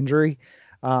Prescott's injury,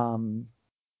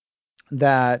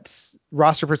 that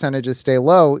roster percentages stay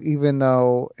low, even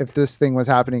though if this thing was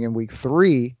happening in week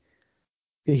 3,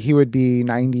 he would be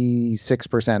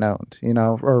 96% owned,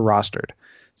 or rostered.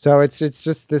 So it's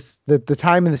just the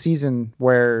time in the season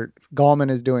where Gallman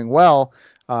is doing well.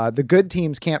 The good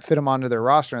teams can't fit him onto their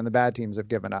roster, and the bad teams have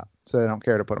given up, so they don't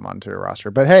care to put him onto their roster.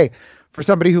 But hey, for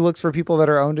somebody who looks for people that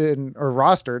are owned or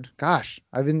rostered, gosh,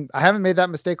 I haven't made that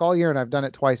mistake all year, and I've done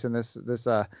it twice in this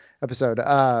episode.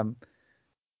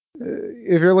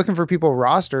 If you're looking for people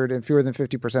rostered in fewer than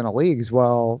 50% of leagues,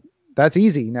 well, that's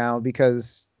easy now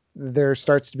because there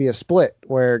starts to be a split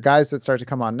where guys that start to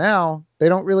come on now, they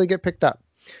don't really get picked up.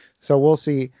 So we'll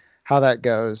see how that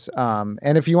goes.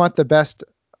 And if you want the best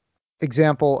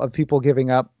example of people giving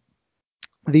up,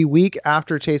 the week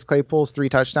after Chase Claypool's 3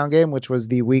 touchdown game, which was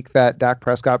the week that Dak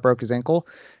Prescott broke his ankle,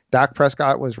 Dak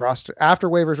Prescott was rostered after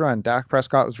waivers run. Dak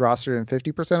Prescott was rostered in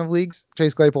 50% of leagues.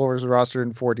 Chase Claypool was rostered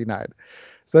in 49.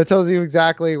 So that tells you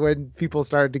exactly when people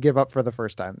started to give up for the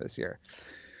first time this year.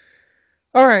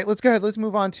 All right, let's go ahead. Let's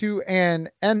move on to an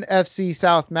NFC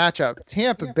South matchup.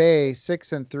 Tampa Bay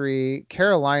 6-3,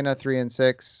 Carolina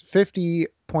 3-6,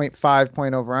 50.5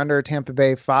 point over under. Tampa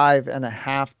Bay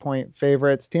 5.5 point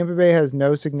favorites. Tampa Bay has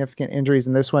no significant injuries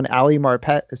in this one. Ali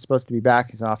Marpet is supposed to be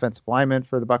back. He's an offensive lineman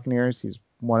for the Buccaneers. He's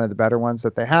one of the better ones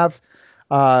that they have.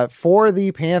 For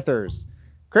the Panthers,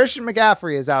 Christian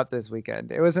McCaffrey is out this weekend.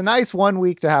 It was a nice 1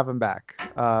 week to have him back.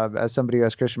 As somebody who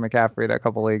has Christian McCaffrey in a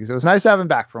couple leagues, it was nice to have him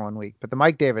back for 1 week. But the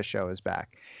Mike Davis show is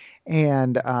back,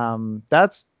 and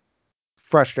that's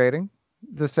frustrating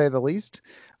to say the least.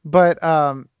 But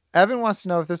Evan wants to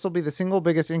know if this will be the single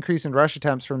biggest increase in rush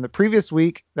attempts from the previous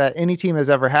week that any team has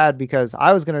ever had. Because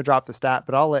I was going to drop the stat,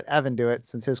 but I'll let Evan do it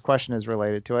since his question is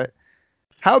related to it.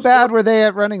 How bad were they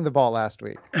at running the ball last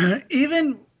week?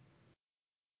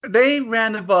 They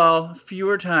ran the ball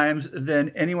fewer times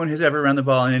than anyone has ever run the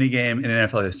ball in any game in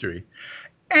NFL history.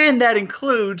 And that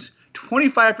includes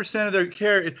 25% of their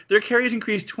carries. Their carries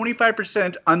increased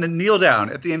 25% on the kneel down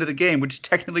at the end of the game, which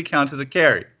technically counts as a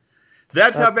carry.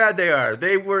 That's how bad they are.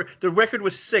 The record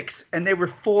was 6, and they were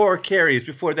 4 carries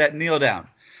before that kneel down.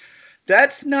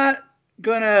 That's not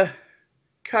going to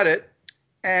cut it.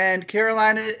 And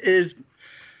Carolina is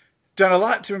done a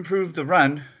lot to improve the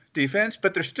run defense,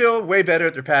 but they're still way better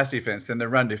at their pass defense than their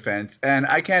run defense. And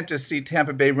I can't just see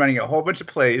Tampa Bay running a whole bunch of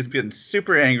plays, getting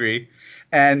super angry,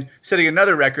 and setting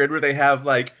another record where they have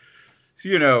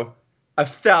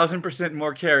 1,000%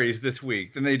 more carries this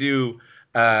week than they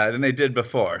did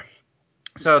before.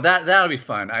 So that'll be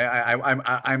fun.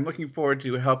 I'm looking forward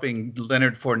to helping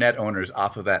Leonard Fournette owners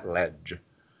off of that ledge.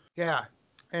 Yeah,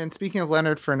 and speaking of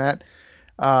Leonard Fournette.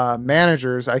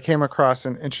 Managers, I came across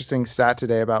an interesting stat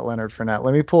today about Leonard Fournette.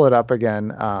 Let me pull it up again.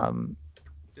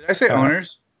 Did I say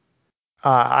owners?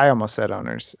 I almost said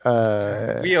owners.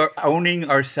 We are owning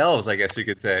ourselves, I guess you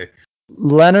could say.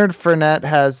 Leonard Fournette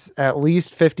has at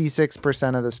least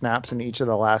 56% of the snaps in each of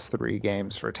the last 3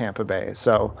 games for Tampa Bay.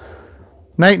 So,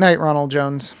 night, Ronald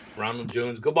Jones. Ronald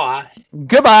Jones, goodbye.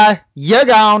 Goodbye. You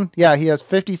gone. Yeah, he has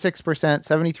 56%,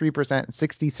 73%, and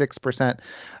 66%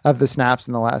 of the snaps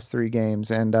in the last 3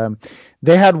 games. And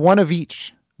they had one of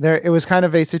each. It was kind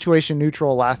of a situation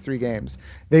neutral last 3 games.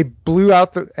 They blew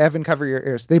out Evan, cover your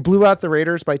ears. They blew out the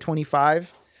Raiders by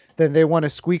 25. Then they won a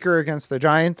squeaker against the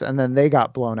Giants, and then they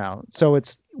got blown out. So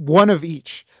it's one of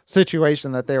each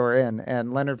situation that they were in.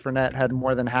 And Leonard Fournette had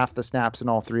more than half the snaps in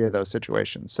all 3 of those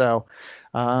situations. So,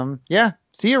 yeah,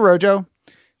 see you, Rojo.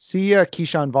 See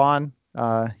Keyshawn Vaughn.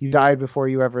 You died before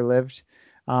you ever lived.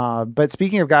 But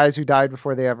speaking of guys who died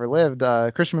before they ever lived,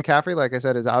 Christian McCaffrey, like I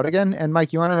said, is out again. And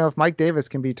Mike, you want to know if Mike Davis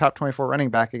can be top 24 running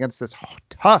back against this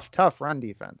tough run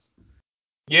defense?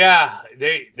 Yeah,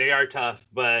 they are tough,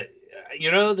 but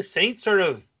the Saints sort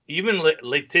of, even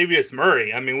Latavius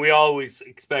Murray. I mean, we always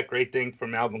expect great things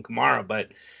from Alvin Kamara, but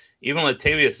even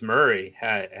Latavius Murray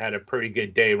had a pretty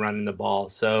good day running the ball.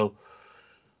 So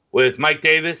with Mike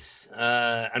Davis,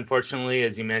 unfortunately,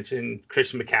 as you mentioned,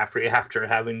 Christian McCaffrey, after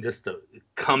having just a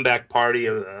comeback party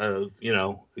of a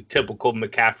typical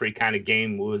McCaffrey kind of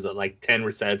game, was like 10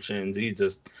 receptions. He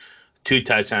just 2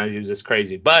 touchdowns. He was just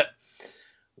crazy. But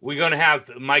we're going to have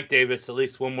Mike Davis at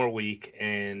least one more week.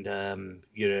 And,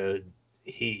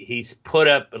 he's put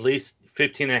up at least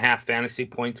 15.5 fantasy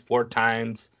points 4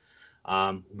 times.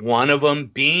 One of them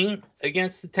being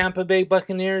against the Tampa Bay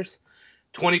Buccaneers.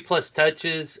 20-plus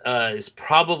touches is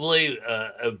probably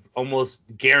almost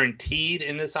guaranteed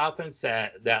in this offense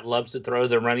that loves to throw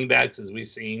their running backs, as we've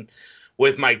seen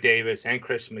with Mike Davis and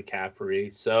Christian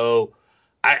McCaffrey. So,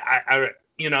 I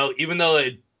even though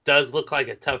it does look like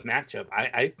a tough matchup,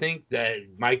 I think that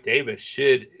Mike Davis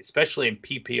should, especially in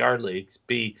PPR leagues,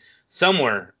 be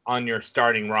somewhere on your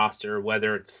starting roster,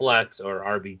 whether it's flex or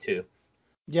RB2.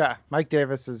 Yeah, Mike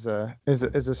Davis is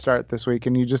a start this week,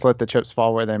 and you just let the chips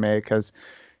fall where they may, because,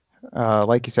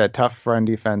 like you said, tough run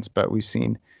defense, but we've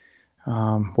seen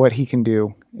what he can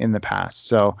do in the past.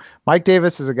 So Mike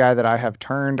Davis is a guy that I have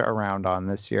turned around on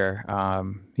this year.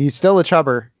 He's still a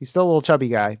chubber. He's still a little chubby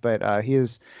guy, but he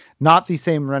is not the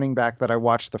same running back that I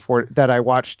watched the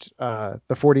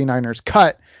 49ers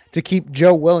cut to keep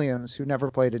Joe Williams, who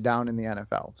never played a down in the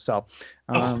NFL. So,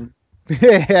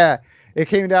 yeah, it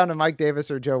came down to Mike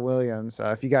Davis or Joe Williams.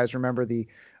 If you guys remember the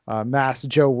mass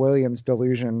Joe Williams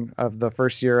delusion of the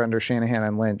first year under Shanahan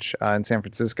and Lynch in San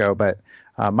Francisco. But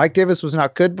Mike Davis was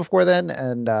not good before then,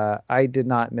 and I did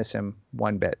not miss him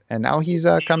one bit. And now he's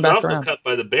come back around. He was also cut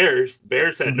by the Bears.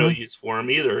 Bears had no use for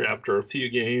him either after a few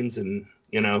games, and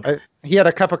he had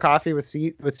a cup of coffee with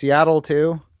Seattle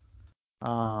too.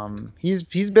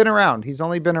 He's been around. He's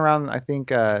only been around, I think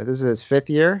this is his 5th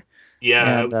year. Yeah, and,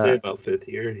 I would say about 5th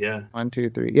year. Yeah. 1,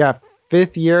 2, 3. Yeah,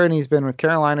 5th year, and he's been with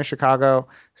Carolina, Chicago,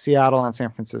 Seattle, and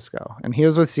San Francisco. And he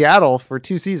was with Seattle for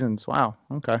 2 seasons. Wow.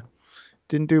 Okay.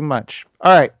 Didn't do much.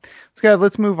 All right.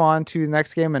 Let's move on to the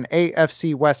next game, an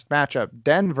AFC West matchup.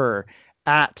 Denver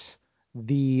at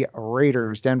the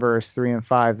Raiders. Denver is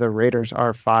 3-5. The Raiders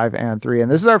are 5-3. And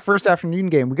this is our first afternoon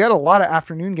game. We got a lot of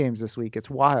afternoon games this week.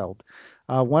 It's wild.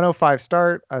 105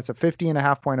 start. It's a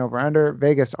 50.5 point over under.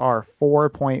 Vegas are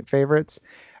 4-point favorites.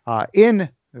 In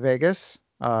Vegas,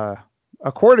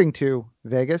 according to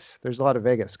Vegas, there's a lot of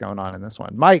Vegas going on in this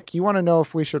one. Mike, you want to know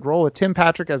if we should roll with Tim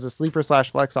Patrick as a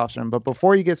sleeper/flex option. But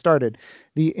before you get started,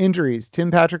 the injuries. Tim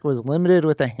Patrick was limited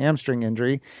with a hamstring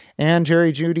injury, and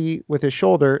Jerry Jeudy with his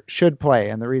shoulder should play.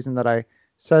 And the reason that I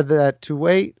said that to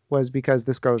wait was because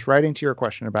this goes right into your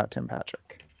question about Tim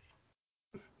Patrick.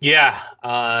 Yeah.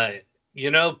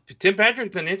 Tim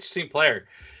Patrick's an interesting player.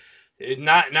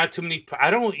 Not too many. I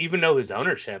don't even know his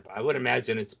ownership. I would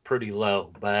imagine it's pretty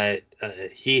low, but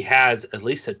he has at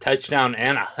least a touchdown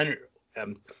and 100. Let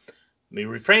me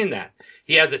reframe that.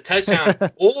 He has a touchdown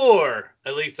or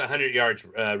at least 100 yards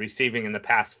receiving in the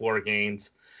past 4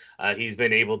 games. He's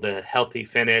been able to healthy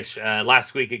finish.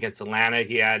 Last week against Atlanta,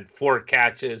 he had 4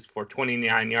 catches for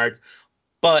 29 yards,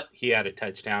 but he had a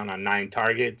touchdown on 9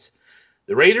 targets.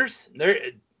 The Raiders,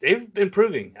 they've been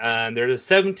improving. They're the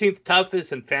 17th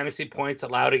toughest in fantasy points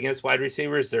allowed against wide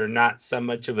receivers. They're not so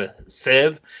much of a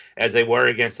sieve as they were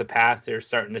against the pass. They're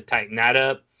starting to tighten that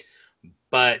up.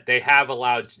 But they have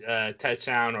allowed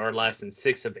touchdown or less in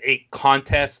 6 of 8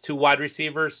 contests to wide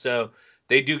receivers. So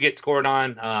they do get scored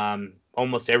on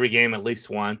almost every game at least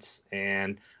once.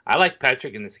 And I like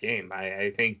Patrick in this game.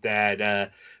 I think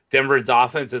that Denver's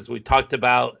offense, as we talked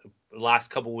about the last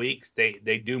couple weeks,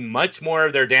 they do much more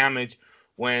of their damage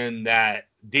when that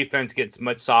defense gets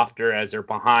much softer as they're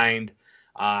behind.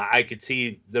 I could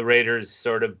see the Raiders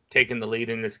sort of taking the lead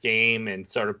in this game and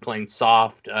sort of playing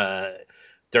soft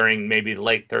during maybe the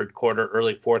late third quarter,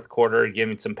 early fourth quarter,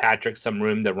 giving some Patrick some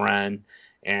room to run,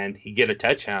 and he get a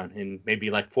touchdown and maybe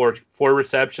like four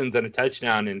receptions and a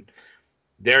touchdown, and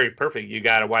there you're perfect. You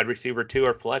got a wide receiver 2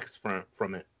 or flex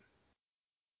from it.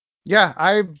 Yeah,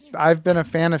 I've been a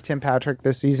fan of Tim Patrick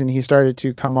this season. He started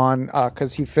to come on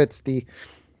because he fits the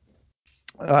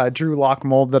Drew Lock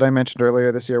mold that I mentioned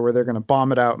earlier this year, where they're going to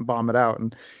bomb it out,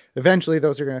 and eventually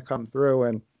those are going to come through.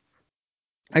 And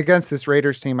against this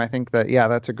Raiders team, I think that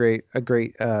that's a great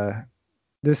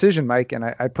decision, Mike. And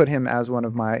I put him as one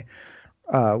of my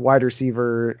wide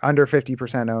receiver under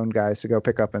 50% owned guys to go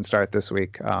pick up and start this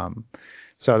week.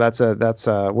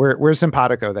 So we're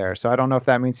simpatico there. So I don't know if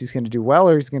that means he's going to do well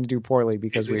or he's going to do poorly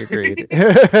because we agreed.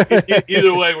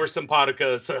 Either way, we're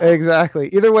simpatico. So. Exactly.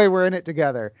 Either way, we're in it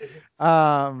together.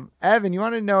 Evan, you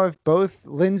want to know if both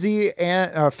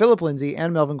Philip Lindsay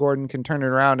and Melvin Gordon can turn it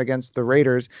around against the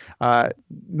Raiders?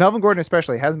 Melvin Gordon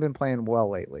especially hasn't been playing well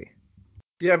lately.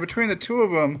 Yeah, between the two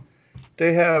of them,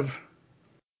 they have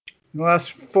in the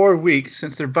last 4 weeks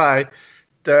since their bye.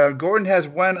 Gordon has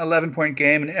one 11-point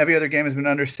game, and every other game has been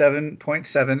under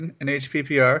 7.7 in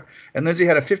HPPR. And Lindsay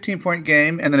had a 15-point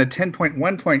game and then a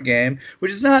 10.1-point game,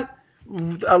 which is not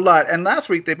a lot. And last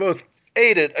week, they both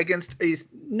aided against a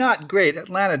not great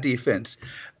Atlanta defense.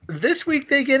 This week,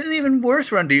 they get an even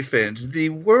worse run defense. The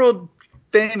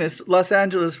world-famous Las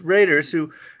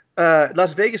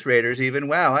Vegas Raiders even,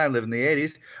 wow, I live in the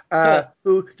 80s,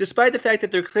 who, despite the fact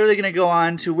that they're clearly going to go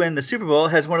on to win the Super Bowl,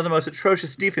 has one of the most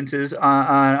atrocious defenses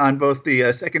on both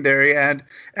the secondary and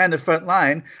the front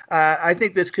line. I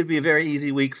think this could be a very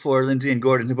easy week for Lindsay and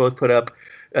Gordon to both put up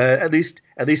at least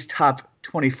top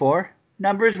 24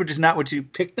 numbers, which is not what you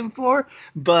picked them for,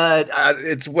 but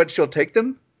it's what she'll take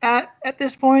them at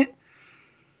this point.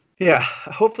 Yeah,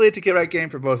 hopefully it's a get right game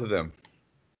for both of them.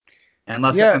 And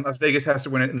Las Vegas has to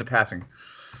win it in the passing.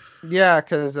 Yeah,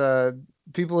 because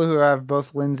people who have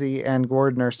both Lindsay and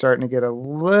Gordon are starting to get a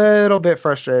little bit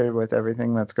frustrated with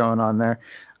everything that's going on there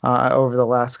over the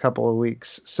last couple of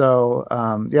weeks. So,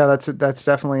 that's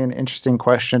definitely an interesting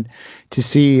question to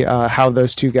see how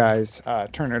those two guys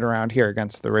turn it around here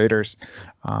against the Raiders.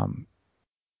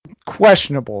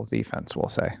 Questionable defense, we'll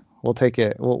say. We'll take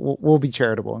it. We'll be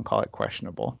charitable and call it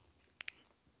questionable.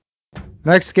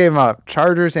 Next game up,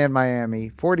 Chargers and Miami,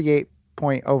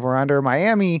 48-point over-under.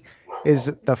 Miami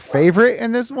is the favorite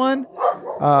in this one.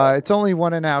 It's only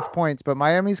 1.5 points, but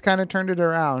Miami's kind of turned it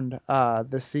around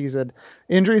this season.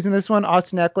 Injuries in this one,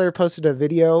 Austin Eckler posted a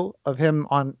video of him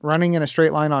on running in a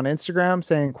straight line on Instagram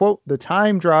saying, quote, "The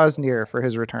time draws near for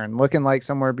his return," looking like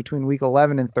somewhere between week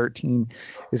 11 and 13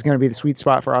 is going to be the sweet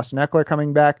spot for Austin Eckler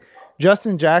coming back.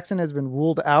 Justin Jackson has been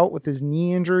ruled out with his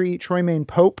knee injury. Troymaine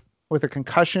Pope with a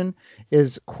concussion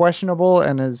is questionable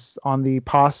and is on the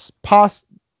possible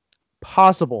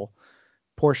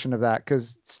portion of that,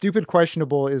 because stupid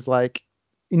questionable is like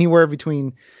anywhere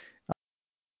between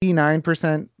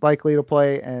 89% likely to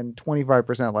play and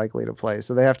 25% likely to play.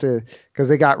 So they have to, because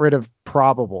they got rid of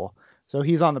probable. So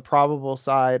he's on the probable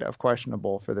side of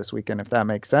questionable for this weekend, if that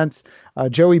makes sense.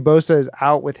 Joey Bosa is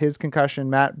out with his concussion.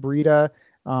 Matt Breida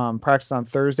practiced on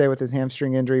Thursday with his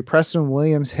hamstring injury. Preston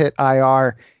Williams hit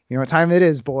IR. You know what time it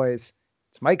is, boys?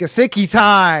 It's Mike Gesicki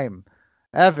time.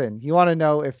 Evan, you want to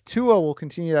know if Tua will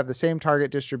continue to have the same target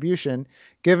distribution,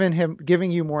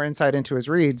 giving you more insight into his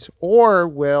reads, or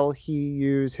will he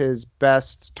use his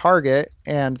best target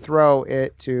and throw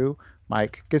it to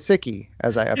Mike Gesicki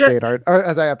as I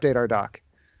update our doc?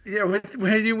 Yeah,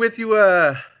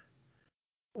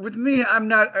 with me, I'm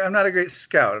not a great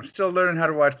scout. I'm still learning how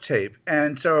to watch tape.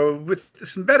 And so with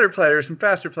some better players, some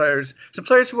faster players, some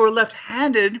players who are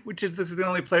left-handed, this is the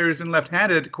only player who's been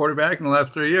left-handed at quarterback in the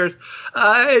last 3 years,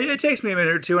 it takes me a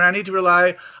minute or two, and I need to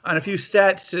rely on a few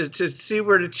stats to see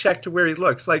where to check to where he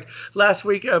looks. Like last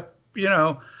week,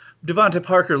 Devonta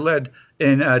Parker led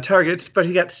in targets, but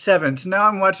he got 7. So now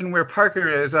I'm watching where Parker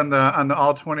is on the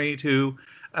all 22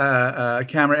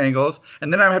 camera angles,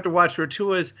 and then I have to watch where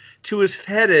Tua's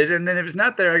head is, and then if it's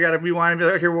not there, I got to rewind and be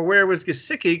like, okay, well, where was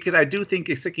Gesicki? Because I do think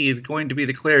Gesicki is going to be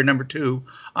the clear number 2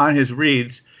 on his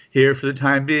reads here for the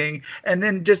time being, and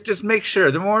then just make sure.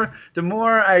 The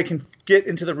more I can get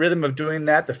into the rhythm of doing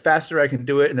that, the faster I can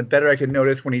do it, and the better I can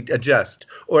notice when he adjusts,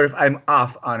 or if I'm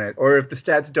off on it, or if the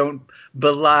stats don't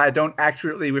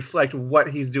accurately reflect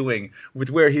what he's doing with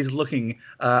where he's looking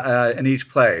in each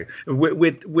play,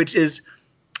 which is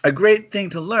a great thing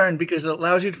to learn because it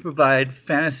allows you to provide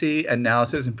fantasy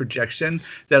analysis and projection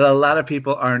that a lot of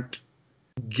people aren't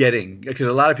getting, because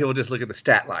a lot of people just look at the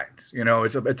stat lines.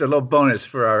 It's a little bonus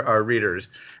for our readers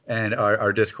and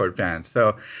our Discord fans.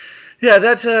 So yeah,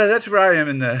 that's where I am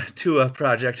in the Tua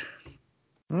project.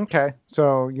 Okay,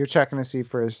 so you're checking to see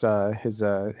for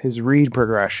his read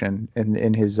progression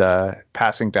in his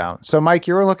passing down. So Mike,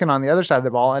 you were looking on the other side of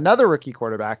the ball, another rookie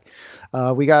quarterback.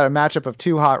 We got a matchup of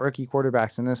two hot rookie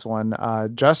quarterbacks in this one.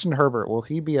 Justin Herbert, will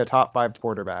he be a top 5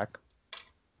 quarterback?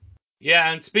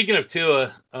 Yeah, and speaking of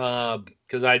Tua,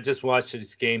 because I just watched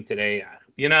his game today,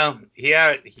 I'll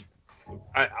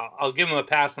give him a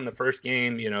pass on the first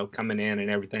game, coming in and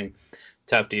everything,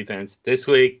 tough defense. This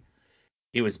week,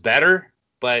 he was better,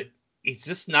 but he's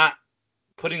just not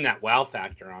putting that wow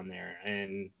factor on there.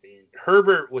 And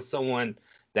Herbert was someone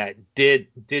that did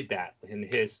that in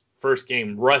his first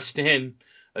game, rushed in.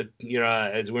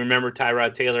 As we remember,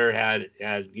 Tyrod Taylor had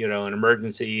an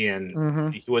emergency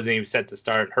and he wasn't even set to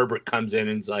start. Herbert comes in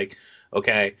and is like,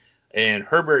 okay. And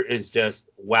Herbert is just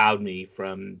wowed me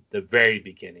from the very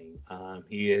beginning.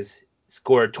 He has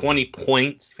scored 20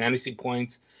 points, fantasy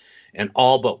points, in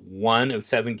all but one of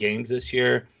 7 games this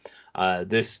year.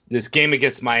 This game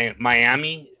against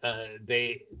Miami,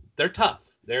 they're tough.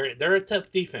 They're a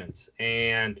tough defense,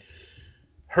 and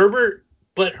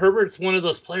Herbert's one of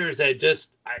those players that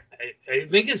just I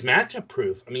think is matchup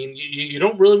proof. I mean, you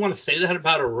don't really want to say that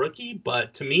about a rookie,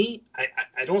 but to me,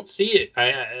 I don't see it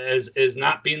as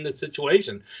not being the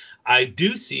situation. I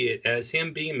do see it as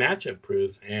him being matchup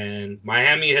proof, and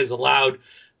Miami has allowed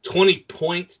 20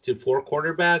 points to 4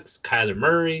 quarterbacks: Kyler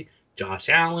Murray, Josh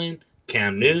Allen,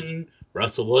 Cam Newton,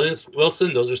 Russell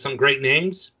Wilson. Those are some great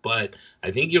names, but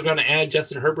I think you're going to add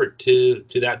Justin Herbert to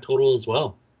that total as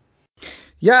well.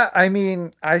 Yeah, I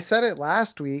mean, I said it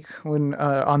last week when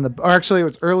actually it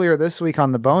was earlier this week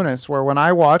on the bonus, where when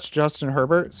I watched Justin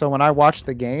Herbert, so when I watched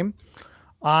the game,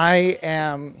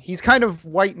 he's kind of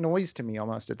white noise to me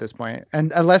almost at this point.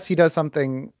 And unless he does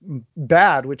something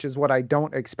bad, which is what I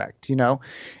don't expect,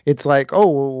 it's like, oh,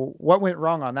 well, what went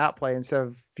wrong on that play, instead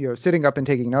of, sitting up and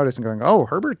taking notice and going, oh,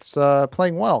 Herbert's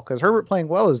playing well, because Herbert playing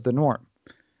well is the norm.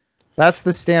 That's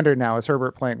the standard now, is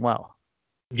Herbert playing well.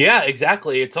 Yeah,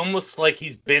 exactly. It's almost like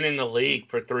he's been in the league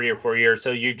for 3 or 4 years.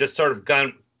 So you just sort of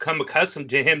come accustomed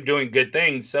to him doing good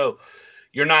things. So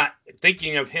you're not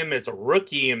thinking of him as a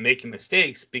rookie and making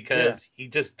mistakes, because he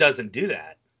just doesn't do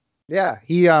that. Yeah,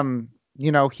 he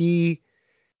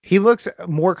looks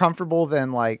more comfortable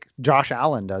than like Josh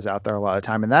Allen does out there a lot of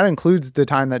time, and that includes the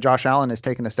time that Josh Allen has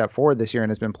taken a step forward this year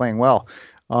and has been playing well.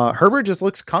 Herbert just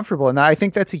looks comfortable, and I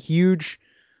think that's a huge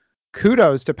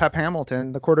kudos to Pep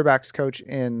Hamilton, the quarterback's coach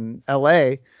in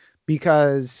LA,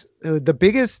 because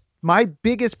my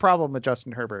biggest problem with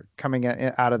Justin Herbert coming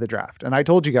out of the draft, and I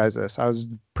told you guys this, I was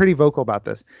pretty vocal about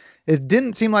this, it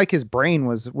didn't seem like his brain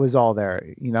was all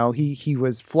there. He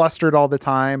was flustered all the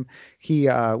time. He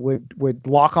would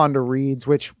lock onto reads,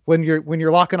 which when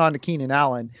you're locking onto Keenan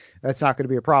Allen, that's not going to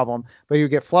be a problem. But you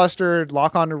get flustered,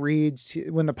 lock onto reads.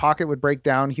 When the pocket would break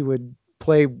down, he would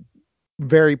play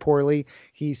very poorly.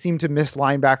 He seemed to miss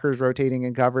linebackers rotating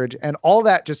in coverage, and all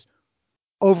that just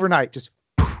overnight just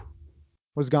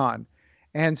was gone.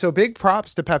 And so big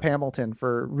props to Pep Hamilton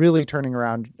for really turning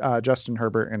around Justin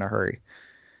Herbert in a hurry.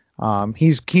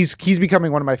 He's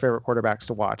becoming one of my favorite quarterbacks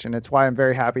to watch, and it's why I'm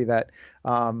very happy that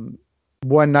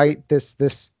one night,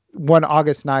 this one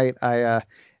August night, I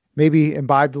maybe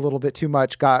imbibed a little bit too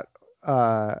much, got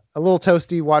a little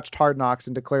toasty, watched Hard Knocks,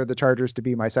 and declared the Chargers to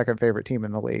be my second favorite team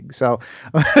in the league. So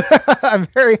I'm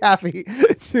very happy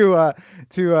to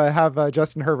have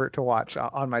Justin Herbert to watch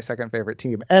on my second favorite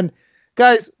team. And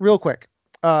guys, real quick,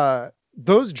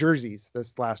 those jerseys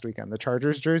this last weekend, the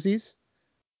Chargers jerseys,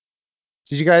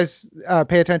 did you guys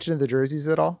pay attention to the jerseys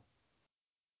at all?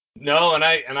 No, and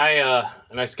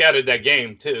I scouted that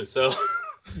game too. So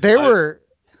they were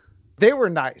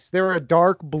nice. They were a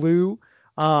dark blue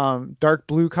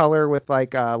color with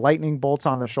like lightning bolts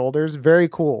on the shoulders. Very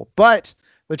cool. But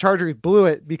the Chargers blew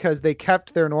it because they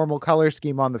kept their normal color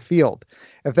scheme on the field.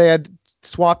 If they had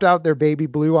swapped out their baby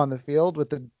blue on the field with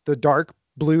the dark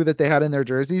blue that they had in their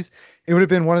jerseys, it would have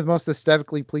been one of the most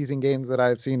aesthetically pleasing games that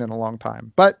I've seen in a long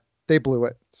time. But they blew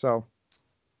it. So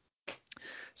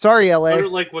sorry, LA.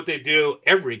 Like what they do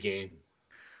every game.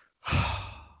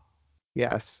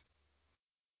 Yes.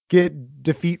 Get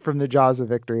defeat from the jaws of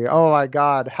victory. Oh my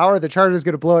God. How are the Chargers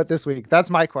going to blow it this week? That's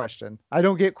my question. I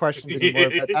don't get questions anymore,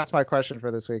 but that's my question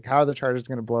for this week. How are the Chargers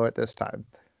going to blow it this time?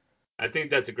 I think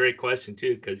that's a great question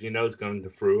too, because it's going to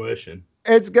fruition.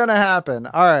 It's going to happen.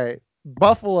 All right.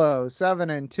 Buffalo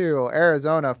 7-2,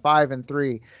 Arizona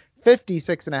 5-3,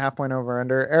 56.5 point over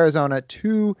under. Arizona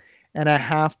 2 and a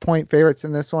half-point favorites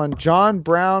in this one. John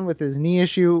Brown with his knee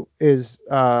issue is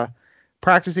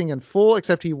practicing in full,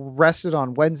 except he rested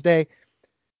on Wednesday.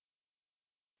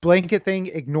 Blanket thing,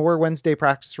 ignore Wednesday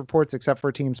practice reports except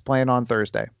for teams playing on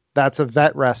Thursday. That's a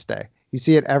vet rest day. You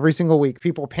see it every single week.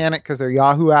 People panic because their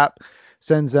Yahoo app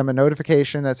sends them a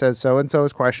notification that says so-and-so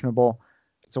is questionable.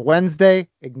 It's a Wednesday,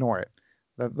 ignore it.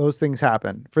 Those things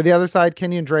happen. For the other side,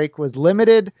 Kenyon Drake was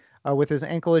limited with his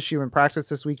ankle issue in practice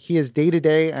this week. He is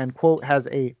day-to-day and, quote, has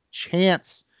a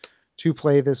chance to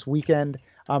play this weekend.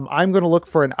 I'm going to look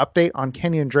for an update on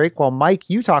Kenyon Drake while, Mike,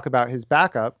 you talk about his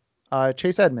backup,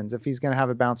 Chase Edmonds, if he's going to have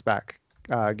a bounce back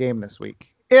game this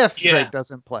week. If Drake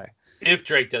doesn't play. If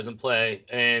Drake doesn't play.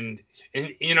 And,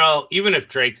 you know, even if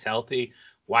Drake's healthy,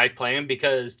 why play him?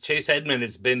 Because Chase Edmonds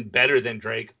has been better than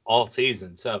Drake all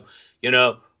season. So, you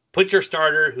know, put your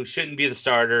starter who shouldn't be the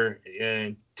starter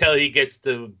until he gets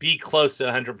to be close to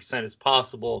 100% as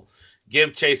possible.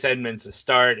 Give Chase Edmonds a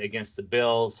start against the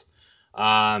Bills.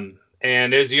 And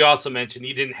as you also mentioned,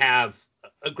 he didn't have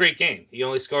a great game. He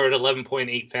only scored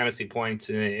 11.8 fantasy points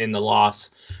in the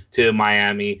loss to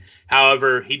Miami.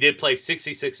 However, he did play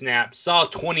 66 snaps, saw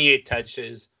 28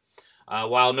 touches,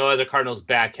 while no other Cardinals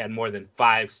back had more than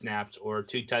 5 snaps or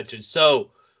 2 touches.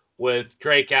 So with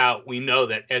Drake out, we know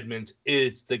that Edmonds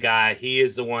is the guy. He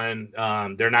is the one.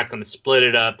 They're not going to split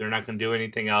it up. They're not going to do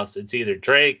anything else. It's either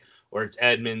Drake or it's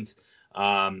Edmonds.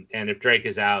 And if Drake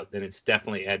is out, then it's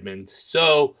definitely Edmonds.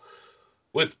 So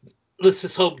let's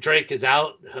just hope Drake is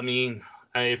out. I mean,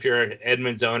 if you're an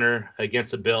Edmonds owner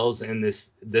against the Bills, and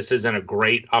this isn't a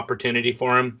great opportunity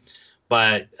for him,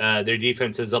 but their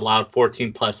defense has allowed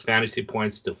 14 plus fantasy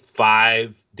points to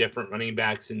 5 different running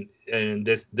backs in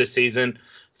this season.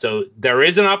 So there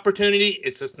is an opportunity.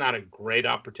 It's just not a great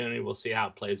opportunity. We'll see how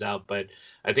it plays out. But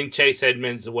I think Chase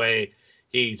Edmonds, the way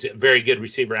he's a very good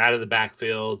receiver out of the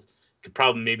backfield, could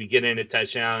probably maybe get in a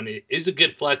touchdown. It is a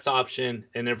good flex option.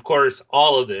 And, of course,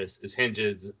 all of this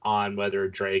hinges on whether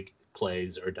Drake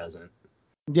plays or doesn't.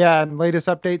 Yeah, and latest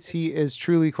updates, he is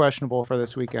truly questionable for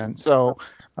this weekend. So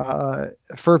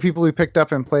for people who picked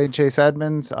up and played Chase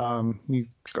Edmonds, you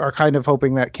are kind of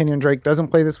hoping that Kenyon Drake doesn't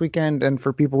play this weekend. And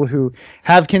for people who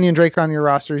have Kenyon Drake on your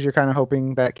rosters, you're kind of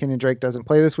hoping that Kenyon Drake doesn't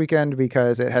play this weekend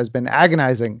because it has been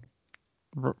agonizing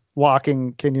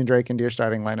locking Kenyon Drake into your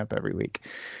starting lineup every week.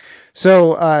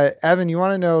 So, Evan, you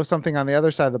want to know something on the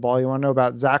other side of the ball. You want to know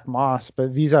about Zach Moss,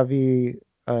 but vis-a-vis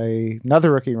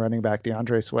another rookie running back,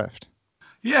 DeAndre Swift.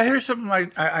 Yeah, here's something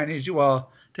I need you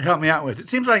all to help me out with. It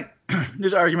seems like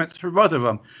there's arguments for both of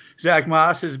them. Zach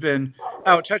Moss has been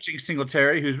out-touching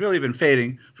Singletary, who's really been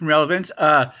fading from relevance.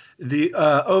 The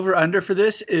over-under for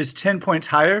this is 10 points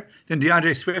higher than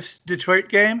DeAndre Swift's Detroit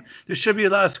game. There should be a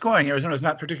lot of scoring. Arizona's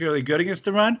not particularly good against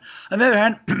the run. On the other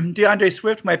hand, DeAndre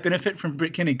Swift might benefit from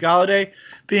Kenny Golladay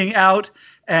being out,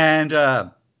 and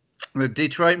the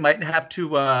Detroit might have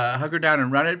to hunker down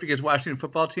and run it because Washington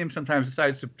football team sometimes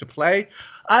decides to play.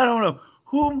 I don't know.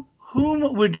 Whom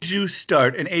would you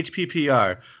start in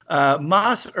HPPR,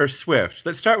 Moss or Swift?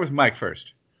 Let's start with Mike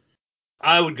first.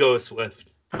 I would go with Swift.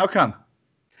 How come?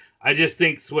 I just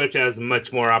think Swift has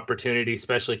much more opportunity,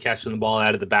 especially catching the ball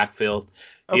out of the backfield.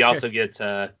 Okay. He also gets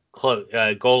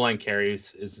goal line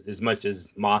carries as much as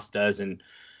Moss does, and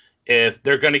if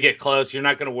they're going to get close, you're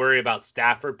not going to worry about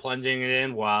Stafford plunging it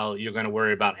in while you're going to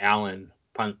worry about Allen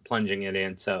plunging it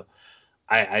in. So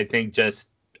I think just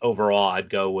overall I'd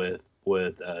go with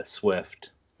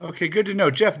Swift. Okay, good to know.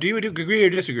 Jeff, do you agree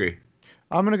or disagree?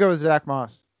 I'm going to go with Zach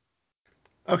Moss.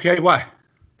 Okay, why?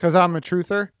 Because I'm a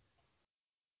truther.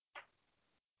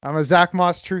 I'm a Zach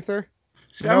Moss truther.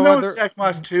 So I'm going with Zach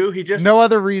Moss too. No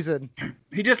other reason.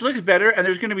 He just looks better, and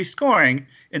there's going to be scoring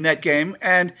in that game,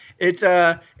 and it's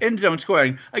end zone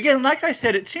scoring. Again, like I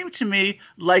said, it seems to me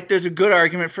like there's a good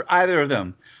argument for either of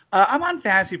them. I'm on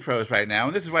Fantasy Pros right now,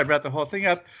 and this is why I brought the whole thing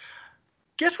up.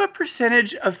 Guess what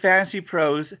percentage of Fantasy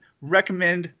Pros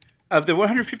recommend, of the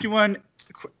 151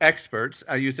 experts,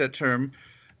 I use that term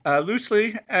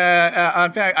loosely.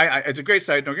 It's a great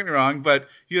site, don't get me wrong, but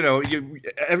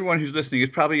everyone who's listening is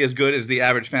probably as good as the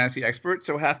average fantasy expert,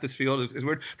 so half this field is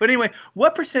weird. But anyway,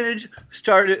 what percentage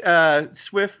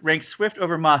ranked Swift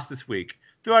over Moss this week?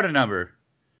 Throw out a number.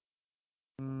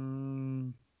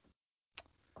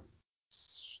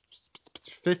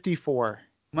 54.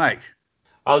 Mike.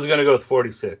 I was going to go with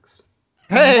 46.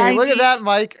 Hey, look at that,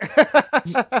 Mike.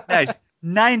 Nice.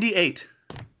 98.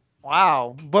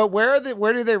 Wow. But where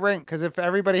do they rank? Because if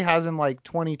everybody has him like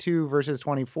 22 versus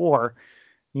 24,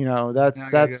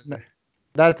 that's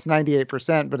That's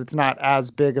 98%, but it's not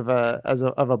as big of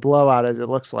a blowout as it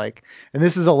looks like. And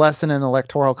this is a lesson in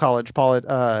electoral college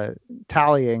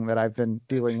tallying that I've been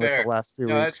dealing with the last 2 weeks.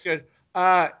 No, that's good.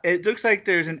 It looks like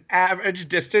there's an average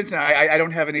distance, and I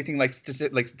don't have anything like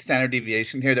standard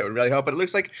deviation here that would really help, but it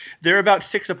looks like they're about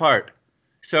 6 apart.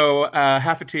 So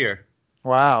half a tier.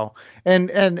 Wow.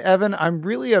 And Evan, I'm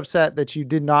really upset that you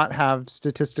did not have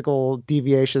statistical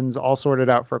deviations all sorted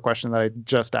out for a question that I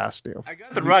just asked you. I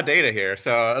got the raw data here,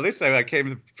 so at least I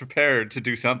came prepared to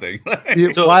do something.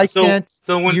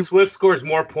 So when Swift scores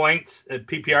more points,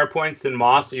 PPR points than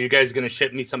Moss, are you guys going to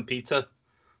ship me some pizza?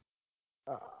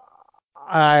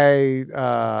 What's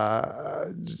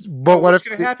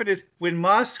going to happen is when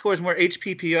Moss scores more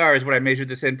HPPR is what I measured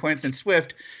this in points than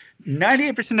Swift,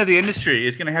 98% of the industry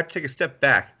is going to have to take a step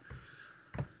back.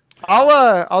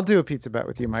 I'll do a pizza bet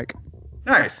with you, Mike.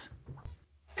 Nice.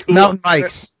 Cool. Mountain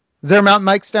Mike's. Is there Mountain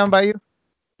Mike's down by you?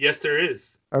 Yes, there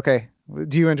is. Okay.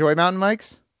 Do you enjoy Mountain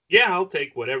Mike's? Yeah, I'll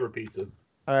take whatever pizza.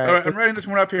 All right. I'm writing this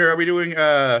one up here. Are we doing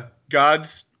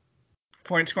God's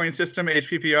point scoring system,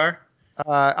 HPPR?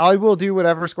 I will do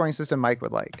whatever scoring system Mike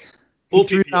would like. Full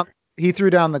PPR. He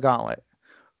threw down the gauntlet.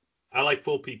 I like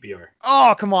full PPR.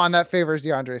 Oh, come on. That favors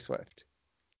DeAndre Swift.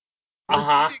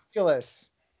 Uh-huh.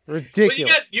 Ridiculous. But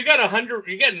you got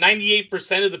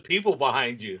 98% of the people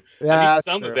behind you. Yeah, I need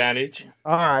some advantage.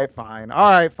 All right,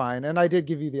 fine. And I did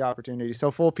give you the opportunity.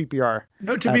 So full PPR.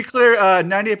 No, to be clear,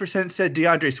 98% said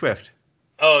DeAndre Swift.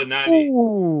 Oh, 90.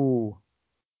 Ooh.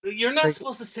 You're not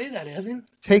supposed to say that, Evan.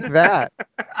 Take that.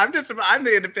 I'm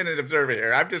the independent observer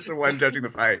here. I'm just the one judging the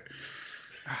fight.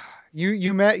 You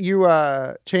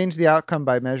changed the outcome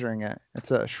by measuring it. It's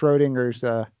a Schrodinger's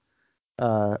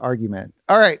argument.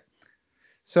 All right.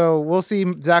 So we'll see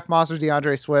Zach Moss or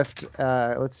DeAndre Swift.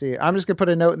 Let's see. I'm just gonna put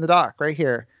a note in the doc right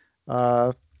here.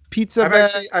 Pizza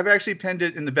bet. I've actually pinned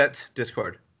it in the bets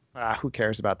Discord. Who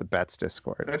cares about the bets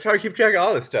Discord? That's how I keep track of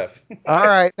all this stuff. All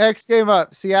right, next game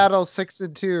up. Seattle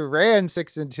 6-2, Rams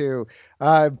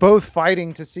 6-2. Both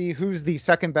fighting to see who's the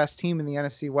second best team in the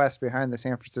NFC West behind the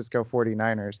San Francisco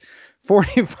 49ers.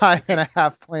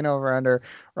 45.5 point over under.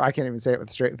 Or I can't even say it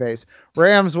with a straight face.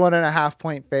 Rams 1.5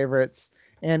 point favorites.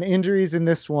 And injuries in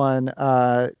this one.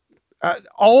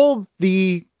 All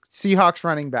the Seahawks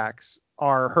running backs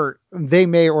are hurt. They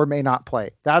may or may not play.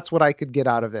 That's what I could get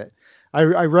out of it. I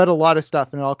read a lot of stuff,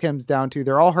 and it all comes down to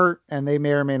they're all hurt, and they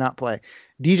may or may not play.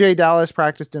 DJ Dallas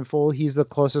practiced in full. He's the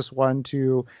closest one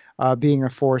to being a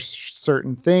for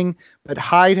certain thing. But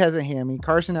Hyde has a hammy.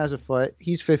 Carson has a foot.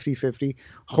 He's 50-50.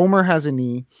 Homer has a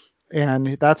knee,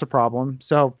 and that's a problem.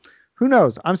 So who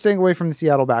knows? I'm staying away from the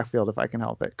Seattle backfield if I can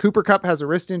help it. Cooper Kupp has a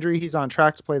wrist injury. He's on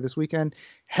track to play this weekend.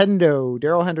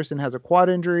 Darrell Henderson has a quad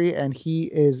injury, and he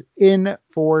is in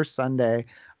for Sunday,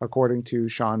 according to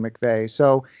Sean McVay.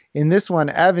 So in this one,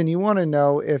 Evan, you want to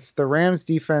know if the Rams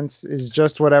defense is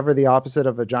just whatever the opposite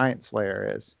of a Giant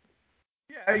Slayer is.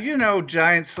 Yeah,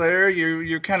 Giant Slayer,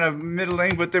 you're kind of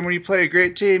middling, but then when you play a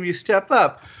great team, you step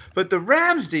up. But the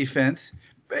Rams defense,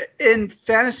 in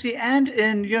fantasy and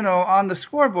in, on the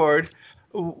scoreboard,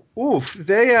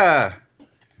 they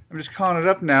I'm just calling it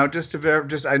up now just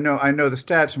I know the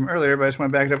stats from earlier, but I just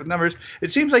want to back it up with numbers.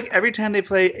 It seems like every time they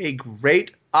play a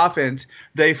great offense,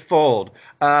 they fold.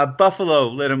 Buffalo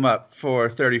lit them up for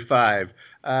 35.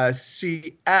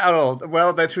 Seattle,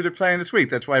 well, that's who they're playing this week.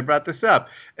 That's why I brought this up.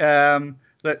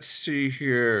 Let's see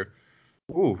here.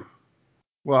 Ooh.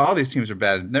 Well, all these teams are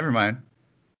bad. Never mind.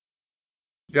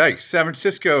 Yikes. San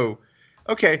Francisco.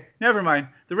 Okay, never mind.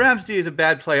 The Rams D is a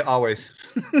bad play always.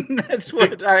 That's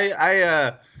what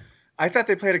I thought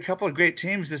they played a couple of great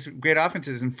teams, great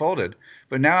offenses, and folded.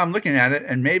 But now I'm looking at it,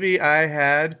 and maybe I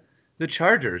had the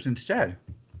Chargers instead.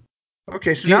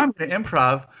 Okay, so now I'm going to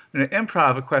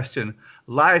improv a question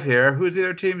live here. Who's the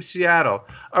other team? Seattle.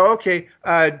 Oh, okay.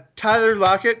 Tyler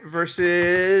Lockett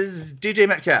versus DJ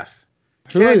Metcalf.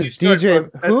 Who is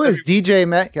DJ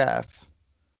Metcalf?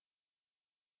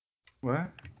 What?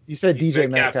 You said DJ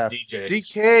Metcalf.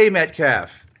 DK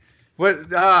Metcalf.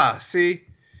 What? See?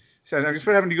 So I'm just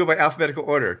having to go by alphabetical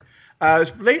order.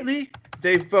 Lately,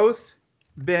 they've both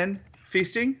been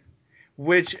feasting,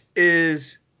 which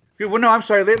is... Well, no, I'm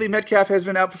sorry. Lately, Metcalf has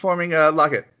been outperforming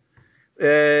Lockett.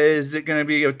 Is it going to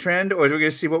be a trend, or are we going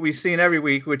to see what we've seen every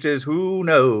week, which is who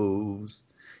knows?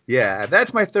 Yeah,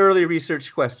 that's my thoroughly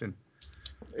researched question.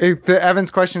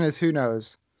 Evan's question is who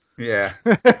knows? Yeah.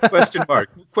 Question mark.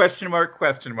 Question mark.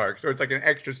 Question mark. So it's like an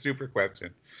extra super question.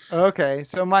 Okay.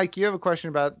 So, Mike, you have a question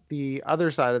about the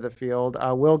other side of the field.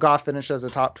 Will Goff finish as a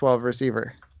top 12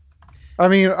 receiver? I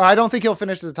mean, I don't think he'll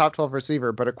finish as a top 12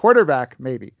 receiver, but a quarterback,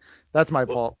 maybe. That's my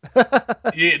Well, fault.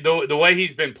 yeah, the way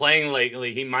he's been playing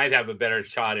lately, he might have a better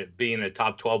shot at being a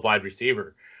top 12 wide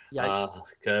receiver. Yikes.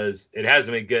 Because it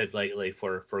hasn't been good lately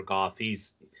for Goff.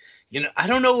 I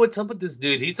don't know what's up with this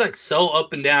dude. He's like so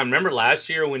up and down. Remember last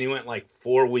year when he went like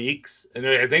 4 weeks, and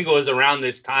I think it was around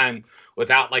this time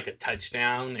without like a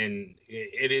touchdown, and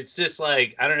it's just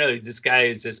like I don't know. This guy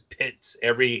is just pits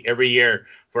every year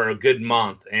for a good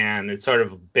month, and it's sort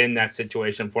of been that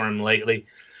situation for him lately.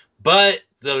 But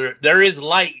there is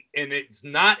light, and it's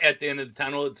not at the end of the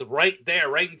tunnel. It's right there,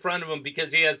 right in front of him,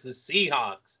 because he has the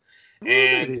Seahawks, Ooh,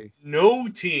 and baby. no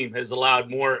team has allowed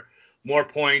more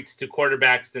points to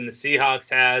quarterbacks than the Seahawks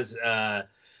has.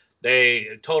 They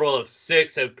a total of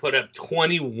 6 have put up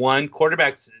 21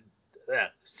 quarterbacks.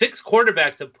 6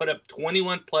 quarterbacks have put up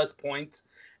 21 plus points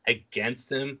against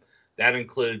them. That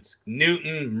includes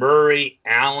Newton, Murray,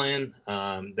 Allen.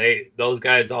 Those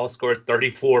guys all scored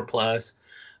 34 plus.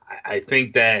 I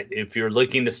think that if you're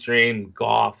looking to stream,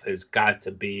 Goff has got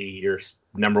to be your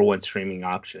number one streaming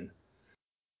option.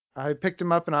 I picked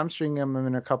him up and I'm stringing him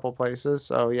in a couple places.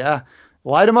 So yeah,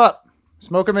 light him up,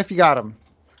 smoke him if you got him,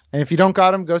 and if you don't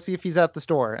got him, go see if he's at the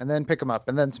store and then pick him up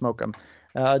and then smoke him.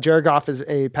 Jared Goff is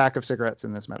a pack of cigarettes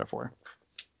in this metaphor.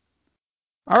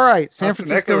 All right, San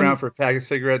Francisco. Around for a pack of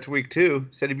cigarettes week 2.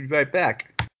 Said he'd be right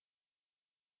back.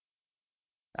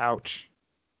 Ouch.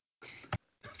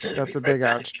 That's a big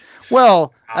ouch.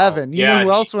 Well, Evan, you know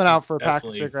who else went out for a pack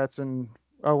of cigarettes? And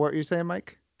what were you saying,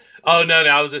 Mike? Oh, no,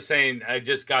 I was just saying, I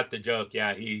just got the joke.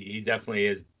 Yeah, he definitely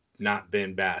has not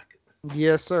been back.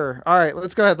 Yes, sir. All right,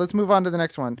 let's go ahead. Let's move on to the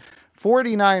next one.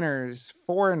 49ers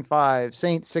 4-5,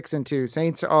 Saints 6-2.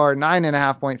 Saints are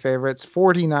 9.5-point favorites,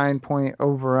 49-point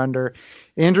over/under.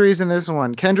 Injuries in this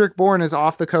one: Kendrick Bourne is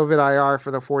off the COVID IR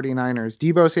for the 49ers.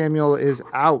 Deebo Samuel is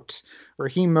out.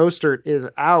 Raheem Mostert is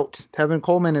out. Tevin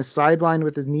Coleman is sidelined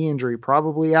with his knee injury,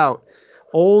 probably out.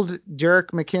 Old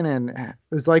Jerick McKinnon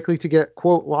is likely to get,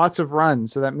 quote, lots of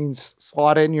runs. So that means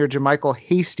slot in your JaMycal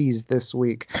Hasties this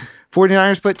week.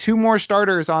 49ers put 2 more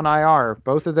starters on IR,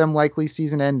 both of them likely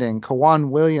season ending. Kawan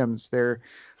Williams, their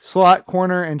slot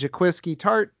corner, and Jaquiski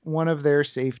Tart, one of their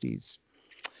safeties.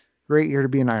 Great year to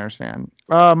be a Niners fan.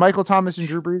 Michael Thomas and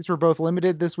Drew Brees were both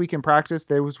limited this week in practice.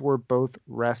 Those were both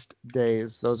rest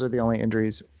days. Those are the only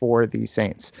injuries for the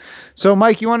Saints. So,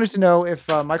 Mike, you wanted to know if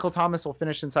Michael Thomas will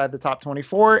finish inside the top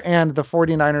 24, and the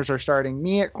 49ers are starting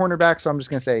me at cornerback, so I'm just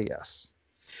going to say yes.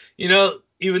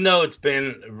 Even though it's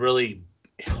been a really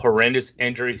horrendous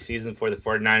injury season for the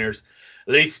 49ers,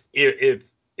 at least if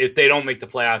they don't make the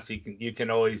playoffs, you can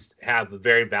always have a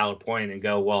very valid point and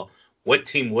go, well, what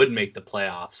team would make the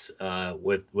playoffs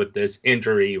with this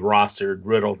injury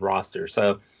riddled roster?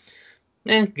 So,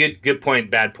 good point,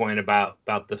 bad point about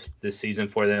this season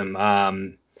for them.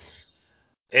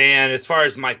 And as far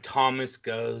as Mike Thomas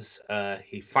goes,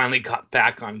 he finally got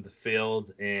back on the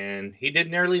field, and he did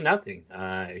nearly nothing.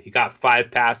 He got 5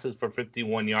 passes for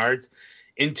 51 yards.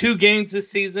 In 2 games this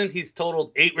season, he's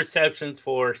totaled 8 receptions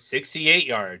for 68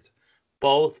 yards.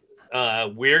 Both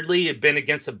weirdly had been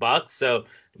against the Bucs. So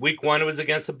week 1 it was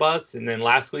against the Bucs, and then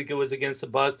last week it was against the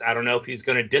Bucs. I don't know if he's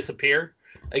going to disappear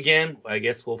again. I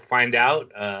guess we'll find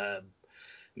out.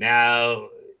 Now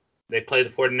they play the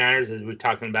 49ers, as we're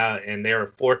talking about, and they are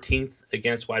 14th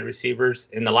against wide receivers.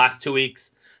 In the last 2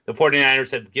 weeks, the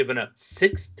 49ers have given up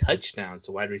 6 touchdowns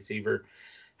to wide receiver.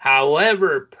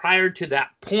 However, prior to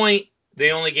that point,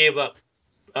 they only gave up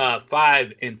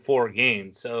 5 in 4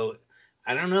 games. So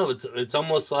I don't know. It's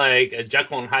almost like a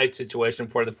Jekyll and Hyde situation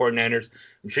for the 49ers.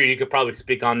 I'm sure you could probably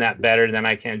speak on that better than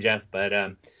I can, Jeff. But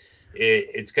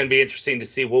it's going to be interesting to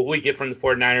see what we get from the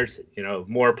 49ers.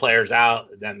 More players out.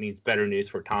 That means better news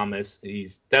for Thomas.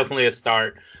 He's definitely a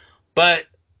start. But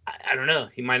I don't know.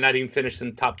 He might not even finish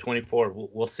in the top 24.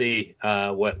 We'll see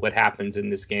what happens in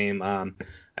this game.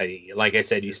 Like I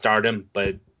said, you start him,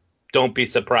 but don't be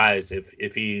surprised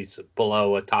if he's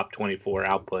below a top 24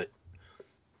 output.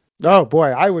 Oh, boy,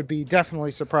 I would be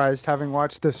definitely surprised, having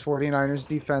watched this 49ers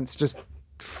defense just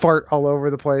fart all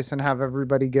over the place and have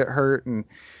everybody get hurt. And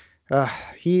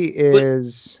he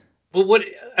is. But what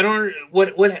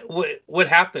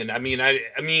happened? I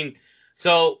mean,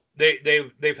 so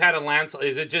they've had a landslide.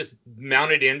 Is it just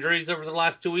mounted injuries over the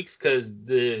last 2 weeks? Because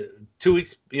the 2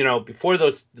 weeks, before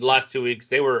the last 2 weeks,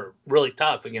 they were really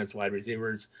tough against wide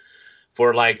receivers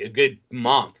for like a good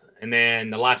month, and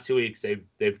then the last 2 weeks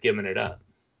they've given it up.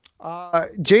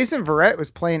 Jason Verrett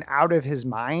was playing out of his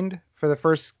mind for the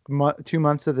first 2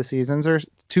 months of the seasons, or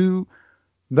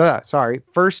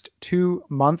first 2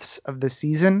 months of the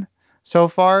season so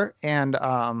far. And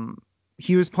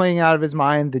he was playing out of his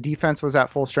mind. The defense was at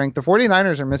full strength. The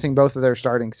 49ers are missing both of their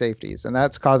starting safeties, and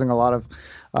that's causing a lot of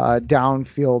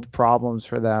downfield problems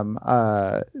for them.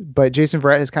 But Jason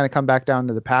Verrett has kind of come back down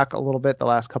to the pack a little bit the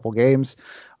last couple games.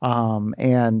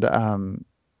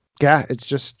 It's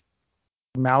just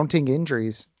mounting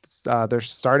injuries. Their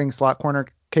starting slot corner,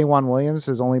 K'Wan Williams,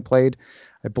 has only played,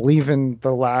 I believe, in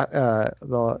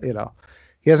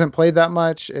he hasn't played that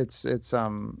much. It's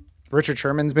Richard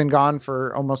Sherman's been gone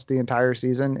for almost the entire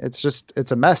season.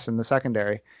 It's a mess in the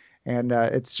secondary. And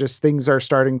it's just things are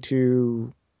starting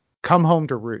to come home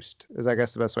to roost, is I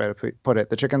guess the best way to put it.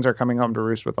 The chickens are coming home to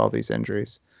roost with all these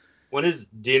injuries.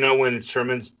 Do you know when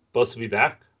Sherman's supposed to be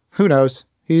back? Who knows?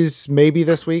 He's maybe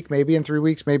this week, maybe in 3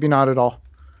 weeks, maybe not at all.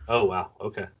 Oh, wow.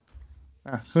 Okay.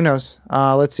 Who knows?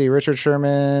 Let's see. Richard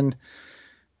Sherman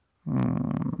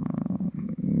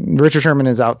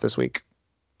is out this week.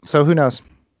 So who knows?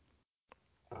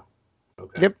 Oh,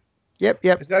 okay. Yep.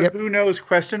 Is that who knows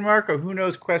question mark or who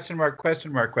knows question mark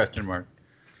question mark question mark?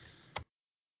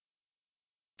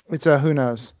 It's a who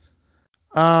knows.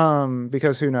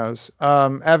 Because who knows?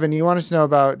 Evan, you wanted to know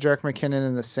about Jerick McKinnon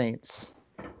and the Saints.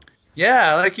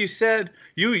 Yeah, like you said,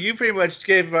 you pretty much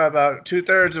gave about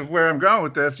 2/3 of where I'm going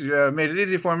with this. You made it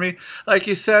easy for me. Like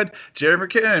you said, Jerick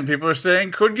McKinnon, people are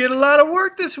saying, could get a lot of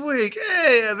work this week.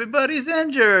 Hey, everybody's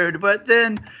injured. But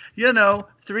then,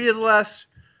 3 of the last,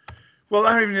 well,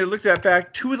 I don't even need to look that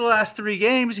back. 2 of the last 3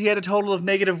 games, he had a total of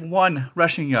 -1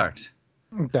 rushing yards.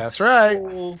 That's right.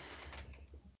 So,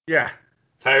 yeah.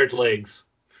 Tired legs.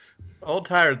 Old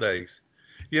tired legs.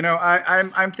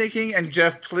 I'm thinking, and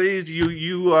Jeff, please,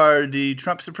 you are the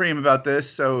Trump Supreme about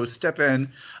this, so step in.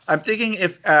 I'm thinking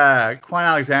if Quan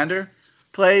Alexander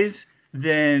plays,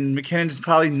 then McKinnon's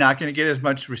probably not going to get as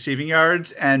much receiving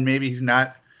yards, and maybe he's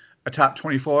not a top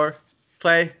 24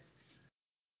 play.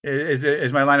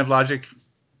 Is my line of logic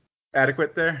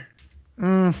adequate there?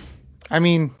 I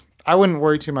mean, I wouldn't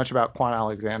worry too much about Quan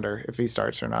Alexander if he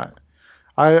starts or not.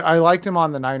 I liked him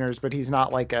on the Niners, but he's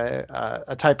not like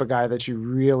a type of guy that you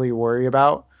really worry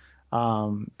about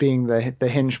being the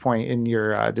hinge point in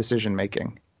your decision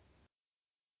making.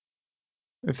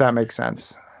 If that makes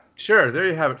sense. Sure, there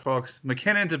you have it, folks.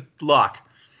 McKinnon's a lock.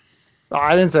 Oh,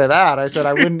 I didn't say that. I said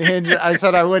I wouldn't hinge it. I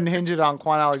said I wouldn't hinge it on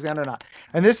Quan Alexander or not.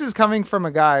 And this is coming from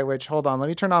a guy. Which, hold on, let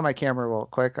me turn on my camera real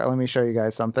quick. Let me show you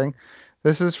guys something.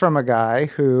 This is from a guy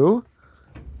who,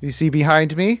 you see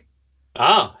behind me.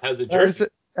 Oh, has a jersey.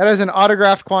 That is an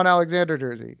autographed Quan Alexander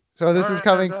jersey. So this is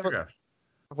coming from.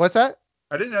 What's that?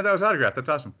 I didn't know that was autographed. That's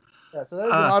awesome. Yeah, so that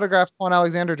is an autographed Quan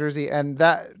Alexander jersey, and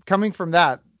that coming from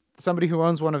that, somebody who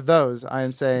owns one of those, I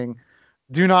am saying,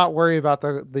 do not worry about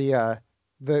the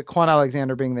Quan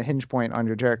Alexander being the hinge point on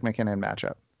your Jerick McKinnon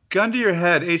matchup. Gun to your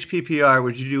head, HPPR,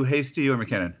 would you do Hasty or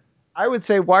McKinnon? I would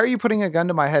say, why are you putting a gun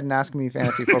to my head and asking me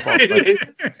fantasy football?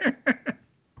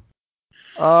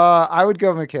 I would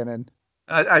go McKinnon.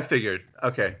 I figured.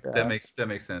 Okay, yeah. That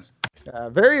makes sense.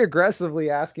 Very aggressively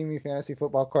asking me fantasy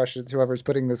football questions, whoever's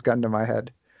putting this gun to my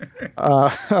head.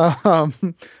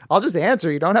 I'll just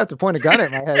answer. You don't have to point a gun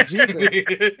at my head.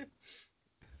 Jesus.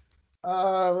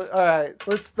 All right,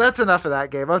 that's enough of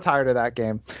that game. I'm tired of that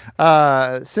game.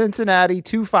 Cincinnati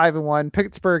 2-5-1,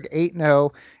 Pittsburgh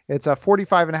 8-0. It's a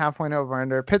 45.5 point over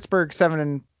under. Pittsburgh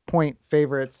 7-point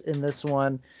favorites in this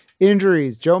one.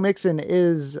 Injuries: Joe Mixon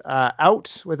is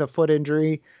out with a foot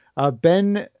injury.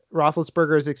 Ben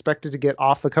Roethlisberger is expected to get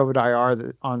off the COVID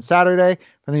IR on Saturday,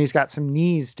 and then he's got some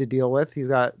knees to deal with. He's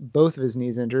got both of his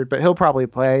knees injured, but he'll probably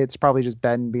play. It's probably just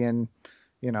Ben being,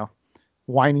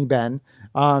 whiny Ben.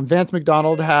 Vance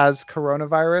McDonald has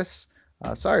coronavirus.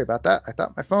 Sorry about that. I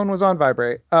thought my phone was on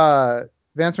vibrate.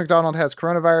 Vance McDonald has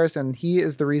coronavirus, and he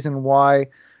is the reason why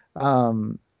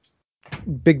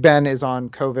Big Ben is on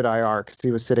COVID IR because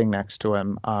he was sitting next to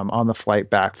him on the flight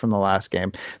back from the last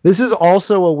game. This is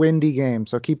also a windy game,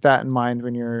 so keep that in mind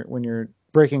when you're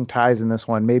breaking ties in this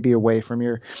one. Maybe away from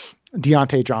your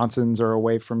Deontay Johnsons or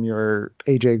away from your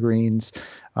AJ Greens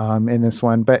in this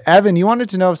one. But Evan, you wanted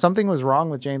to know if something was wrong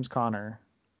with James Conner.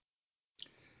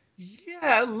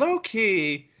 Yeah, low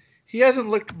key, he hasn't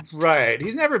looked right.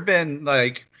 He's never been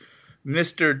like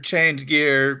Mr. Change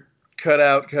Gear, cut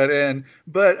out, cut in.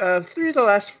 But 3 of the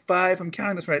last 5, I'm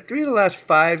counting this right, 3 of the last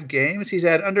 5 games, he's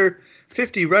had under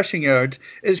 50 rushing yards,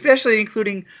 especially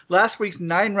including last week's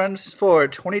 9 runs for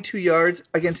 22 yards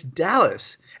against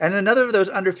Dallas. And another of those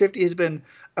under 50 has been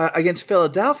against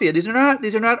Philadelphia. These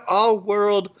are not all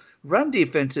world run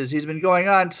defenses he's been going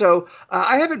on. So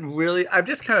I've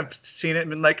just kind of seen it and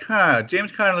been like,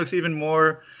 James Conner looks even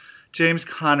more James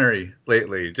Connery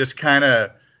lately. Just kind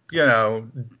of,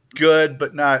 good,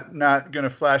 but not going to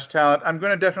flash talent. I'm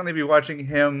going to definitely be watching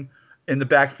him in the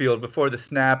backfield before the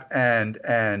snap and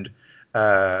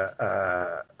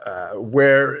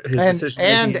where his decision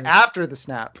making and after the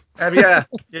snap. yeah,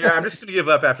 I'm just gonna give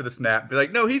up after the snap. Be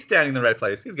like, no, he's standing in the right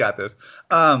place. He's got this.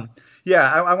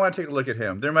 Yeah, I want to take a look at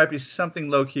him. There might be something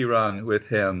low key wrong with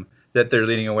him that they're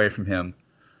leading away from him.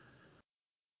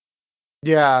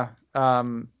 Yeah.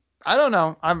 I don't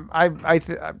know.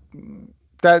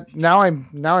 That now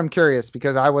I'm curious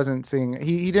because I wasn't seeing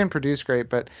he didn't produce great,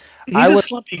 but He's a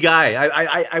slumpy guy.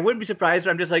 I wouldn't be surprised.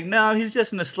 I'm just like, no, he's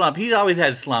just in a slump. He's always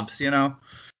had slumps, you know.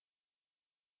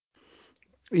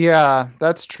 Yeah,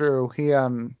 that's true.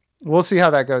 We'll see how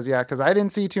that goes. Yeah, because I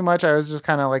didn't see too much. I was just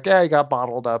kind of like, yeah, he got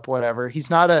bottled up, whatever. He's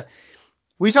not a.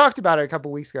 We talked about it a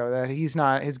couple weeks ago that he's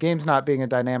not. His game's not being a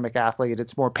dynamic athlete.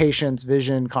 It's more patience,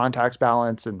 vision, contact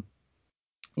balance, and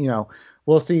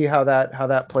we'll see how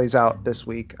that plays out this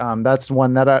week. That's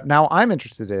one that now I'm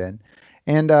interested in.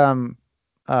 And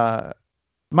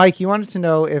Mike, you wanted to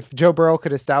know if Joe Burrow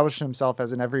could establish himself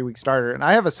as an every week starter, and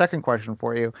I have a second question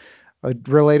for you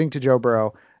relating to Joe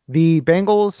Burrow. The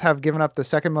Bengals have given up the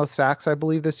second most sacks, I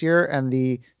believe, this year, and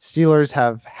the Steelers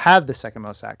have had the second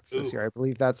most sacks this year. I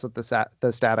believe that's what the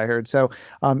stat I heard. So,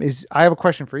 I have a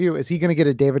question for you. Is he going to get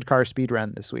a David Carr speed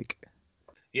run this week?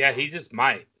 Yeah, he just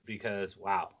might because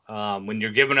wow, when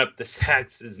you're giving up the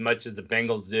sacks as much as the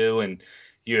Bengals do, and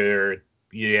you're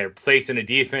facing a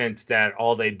defense that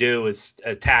all they do is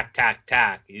attack,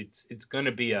 it's going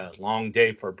to be a long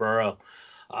day for Burrow.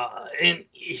 And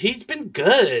he's been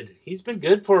good. He's been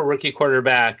good for a rookie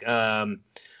quarterback.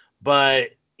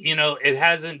 But, it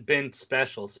hasn't been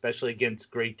special, especially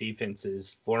against great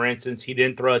defenses. For instance, he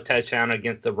didn't throw a touchdown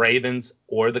against the Ravens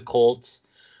or the Colts.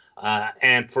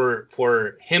 And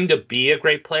for him to be a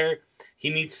great player, he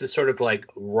needs to sort of like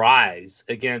rise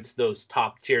against those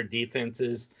top tier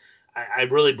defenses. I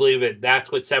really believe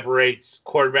that's what separates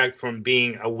quarterback from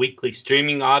being a weekly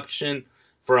streaming option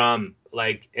from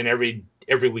like an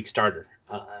every week starter.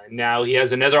 Now he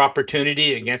has another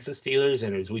opportunity against the Steelers,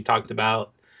 and as we talked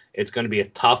about, it's going to be a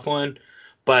tough one.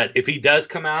 But if he does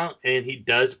come out and he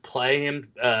does play him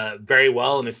very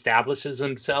well and establishes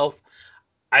himself,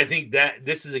 I think that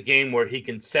this is a game where he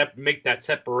can make that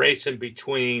separation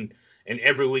between an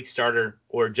every week starter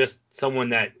or just someone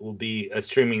that will be a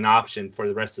streaming option for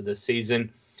the rest of the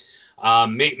season.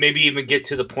 Maybe even get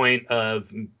to the point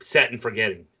of set and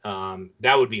forgetting.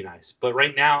 That would be nice. But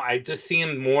right now, I just see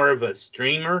him more of a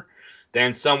streamer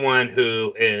than someone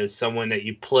who is someone that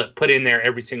you put in there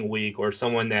every single week, or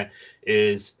someone that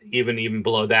is even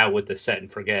below that with the set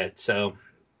and forget. So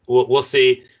we'll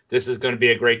see. This is going to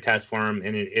be a great test for him,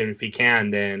 and if he can,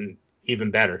 then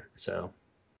even better. So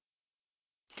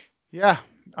yeah,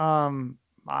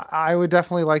 I would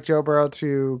definitely like Joe Burrow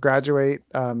to graduate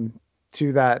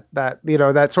to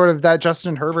that sort of that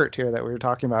Justin Herbert tier that we were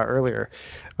talking about earlier.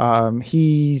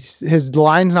 His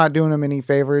line's not doing him any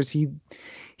favors.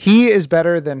 He is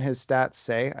better than his stats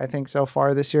say, I think, so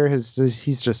far this year.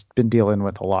 He's just been dealing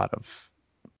with a lot of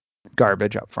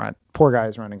garbage up front. Poor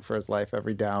guy's running for his life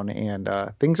every down, and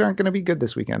things aren't going to be good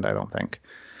this weekend, I don't think.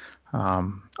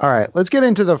 All right, let's get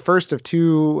into the first of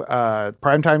two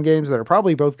primetime games that are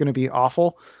probably both going to be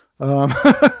awful.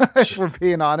 If we're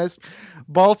being honest.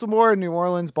 Baltimore and New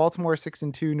Orleans. Baltimore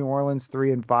 6-2, New Orleans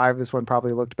 3-5. This one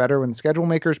probably looked better when the schedule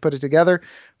makers put it together.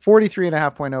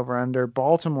 43.5 point over under.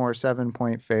 Baltimore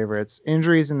 7-point favorites.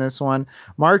 Injuries in this one.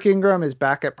 Mark Ingram is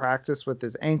back at practice with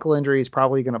his ankle injury. He's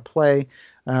probably going to play.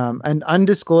 An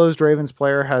undisclosed Ravens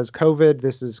player has COVID.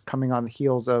 This is coming on the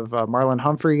heels of Marlon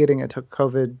Humphrey getting a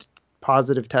COVID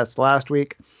positive test last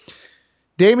week.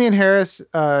 Damian Harris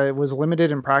was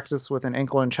limited in practice with an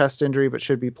ankle and chest injury, but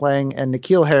should be playing. And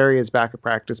N'Keal Harry is back at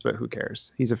practice, but who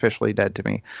cares? He's officially dead to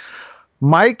me.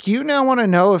 Mike, you now want to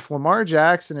know if Lamar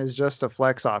Jackson is just a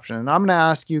flex option. And I'm going to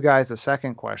ask you guys a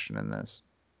second question in this.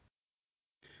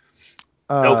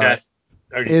 Okay.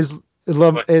 Is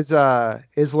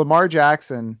Lamar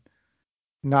Jackson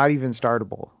not even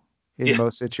startable in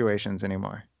most situations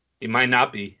anymore? He might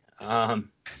not be.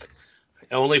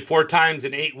 Only 4 times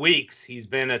in 8 weeks he's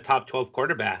been a top 12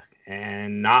 quarterback,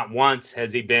 and not once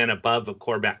has he been above a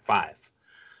quarterback 5.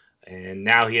 And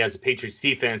now he has a Patriots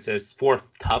defense that's 4th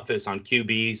toughest on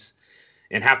QBs.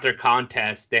 In half their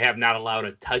contests, they have not allowed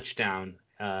a touchdown.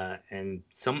 And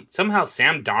somehow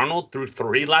Sam Darnold threw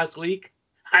 3 last week.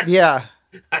 Yeah.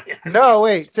 No,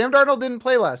 wait. Sam Darnold didn't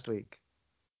play last week.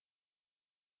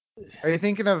 Are you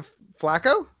thinking of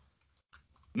Flacco?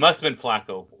 Must have been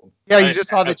Flacco. Yeah, you just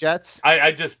saw the Jets?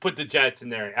 I just put the Jets in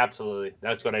there. Absolutely.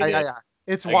 That's what I did. Yeah.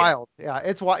 It's wild. Yeah,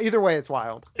 it's wild. Either way, it's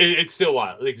wild. It's still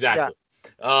wild. Exactly.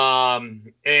 So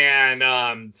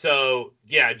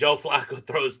yeah, Joe Flacco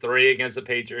throws 3 against the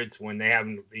Patriots when they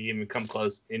haven't even come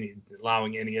close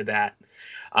allowing any of that.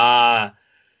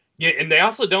 Yeah, and they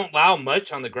also don't allow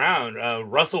much on the ground.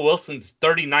 Russell Wilson's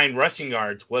 39 rushing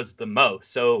yards was the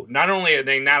most. So not only are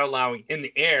they not allowing in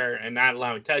the air and not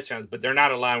allowing touchdowns, but they're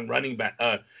not allowing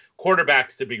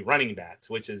quarterbacks to be running backs,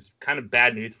 which is kind of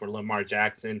bad news for Lamar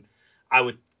Jackson. I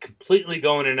would completely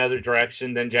go in another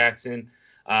direction than Jackson.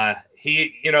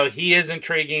 He is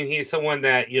intriguing. He's someone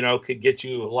that, could get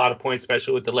you a lot of points,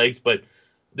 especially with the legs, but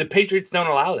the Patriots don't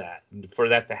allow for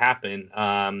that to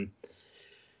happen.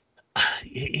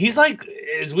 He's like,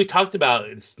 as we talked about,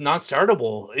 it's not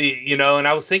startable, and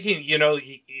I was thinking,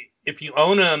 if you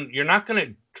own him, you're not going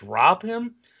to drop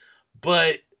him,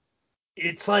 but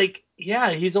it's like,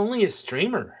 yeah, he's only a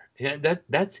streamer. Yeah,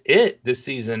 that's it this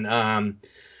season.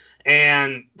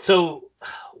 And so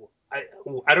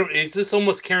I don't, it's just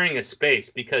almost carrying a space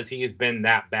because he has been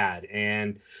that bad.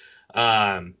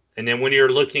 And then when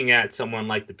you're looking at someone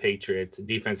like the Patriots, a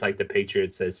defense like the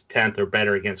Patriots that's 10th or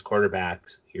better against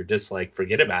quarterbacks, you're just like,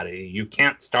 forget about it. You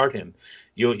can't start him.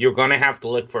 You're going to have to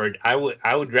look for it. I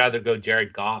would rather go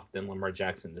Jared Goff than Lamar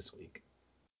Jackson this week.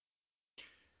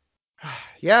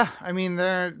 Yeah, I mean,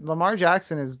 Lamar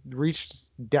Jackson has reached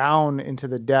down into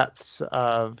the depths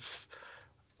of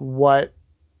what,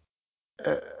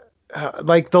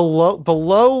 like below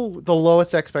the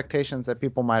lowest expectations that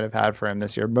people might have had for him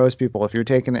this year. Most people, if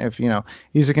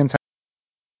he's a consensus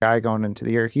guy going into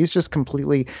the year, he's just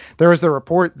completely. There was the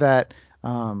report that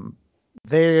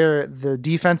the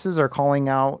defenses are calling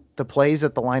out the plays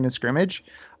at the line of scrimmage.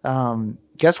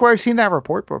 Guess where I've seen that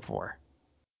report before?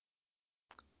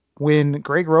 When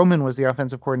Greg Roman was the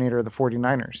offensive coordinator of the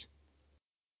 49ers.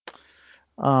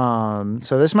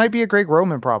 So this might be a Greg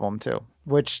Roman problem too,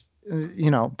 which,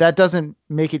 that doesn't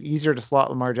make it easier to slot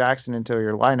Lamar Jackson into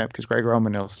your lineup because Greg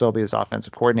Roman will still be his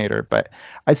offensive coordinator. But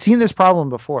I've seen this problem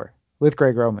before with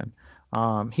Greg Roman.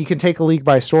 He can take a league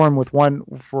by storm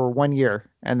for 1 year,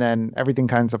 and then everything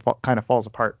kind of falls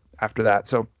apart after that.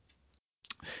 So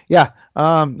yeah,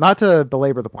 not to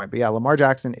belabor the point, but yeah, Lamar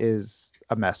Jackson is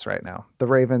a mess right now. The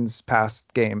Ravens'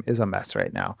 past game is a mess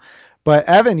right now. But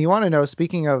Evan, you want to know,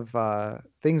 speaking of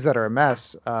things that are a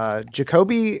mess,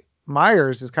 Jacoby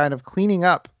Myers is kind of cleaning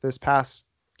up this past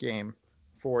game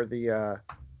for the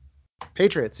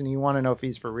Patriots, and you want to know if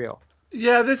he's for real.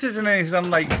 Yeah, this isn't some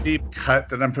like deep cut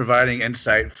that I'm providing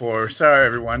insight for. Sorry,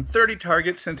 everyone. 30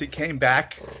 targets since he came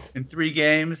back in 3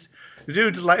 games. The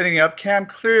dude's lighting up. Cam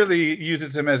clearly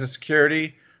uses him as a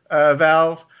security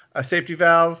valve, a safety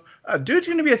valve. Dude's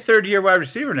going to be a third-year wide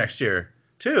receiver next year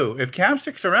too. If Cam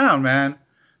sticks around, man,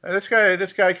 this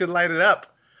guy could light it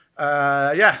up.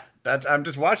 I'm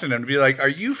just watching him to be like, are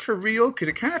you for real? Because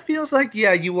it kind of feels like,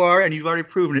 yeah, you are, and you've already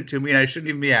proven it to me, and I shouldn't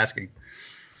even be asking.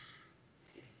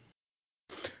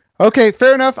 Okay,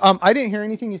 fair enough. I didn't hear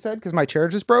anything you said because my chair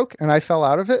just broke and I fell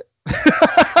out of it.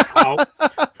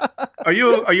 Are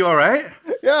you all right?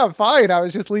 Yeah, I'm fine. I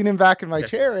was just leaning back in my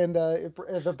chair and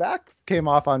the back came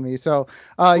off on me. So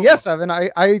yes, Evan,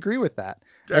 I agree with that.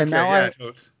 Okay, and now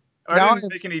folks. I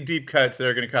didn't make any deep cuts that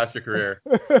are going to cost your career.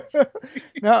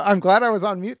 No, I'm glad I was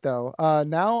on mute though.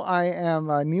 Now I am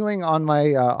kneeling on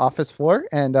my office floor,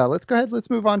 and let's go ahead. Let's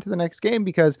move on to the next game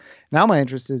because now my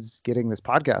interest is getting this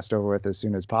podcast over with as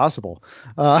soon as possible.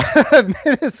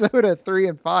 Minnesota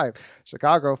 3-5,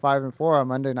 Chicago 5-4 on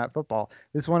Monday Night Football.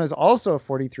 This one is also a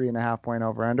 43.5 point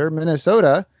over under.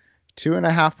 Minnesota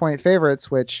 2.5 point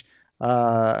favorites, which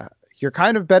you're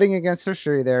kind of betting against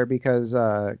history there because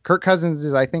Kirk Cousins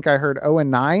is, I think I heard,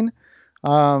 0-9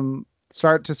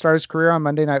 start his career on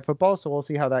Monday Night Football. So we'll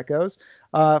see how that goes.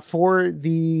 For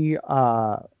the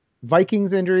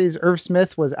Vikings injuries, Irv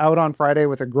Smith was out on Friday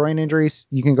with a groin injury.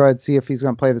 You can go ahead and see if he's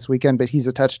going to play this weekend, but he's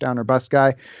a touchdown or bust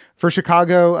guy. For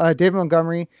Chicago, David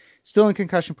Montgomery still in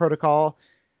concussion protocol.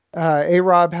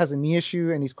 A-Rob has a knee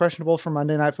issue and he's questionable for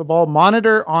Monday Night Football.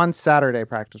 Monitor on Saturday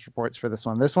practice reports for this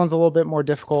one. This one's a little bit more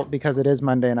difficult because it is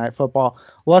Monday Night Football.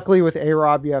 Luckily with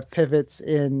A-Rob, you have pivots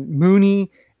in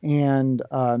Mooney and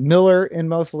Miller in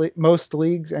most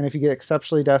leagues. And if you get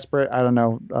exceptionally desperate, I don't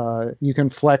know, you can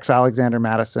flex Alexander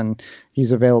Mattison.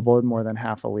 He's available in more than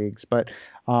half of leagues. But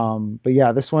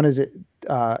yeah, this one is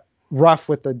rough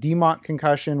with the DeMont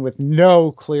concussion with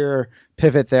no clear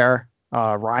pivot there.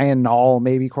 Ryan Nall,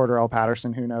 maybe Cordarrelle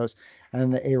Patterson, who knows,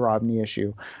 and the A-Rob knee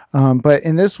issue. But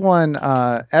in this one,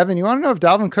 Evan, you want to know if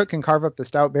Dalvin Cook can carve up the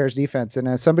stout Bears defense? And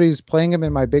as somebody who's playing him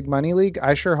in my big money league,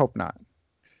 I sure hope not.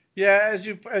 Yeah, as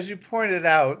you pointed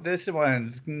out, this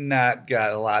one's not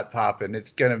got a lot popping.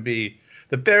 It's going to be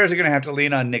the Bears are going to have to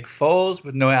lean on Nick Foles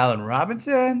with no Allen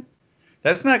Robinson.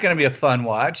 That's not going to be a fun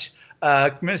watch.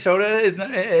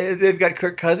 Minnesota they've got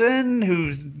Kirk Cousin,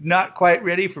 who's not quite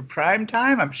ready for prime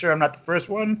time. I'm sure I'm not the first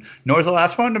one, nor the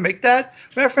last one to make that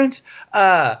reference.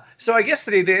 So I guess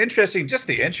the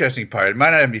interesting part, it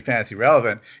might not even be fantasy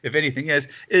relevant, if anything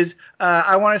is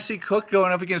I want to see Cook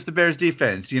going up against the Bears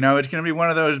defense. You know, it's going to be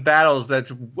one of those battles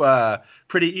that's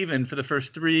pretty even for the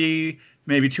first 3,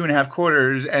 maybe 2.5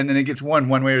 quarters, and then it gets one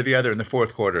way or the other in the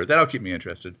fourth quarter. That'll keep me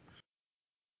interested.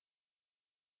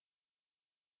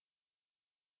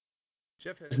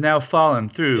 Jeff has now fallen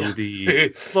through the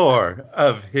floor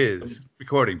of his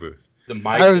recording booth. The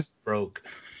mic broke.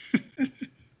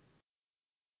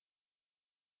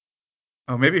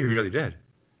 Oh, maybe he really did.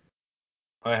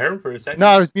 I heard him for a second. No,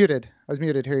 I was muted.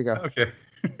 Here you go. Okay.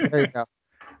 There you go.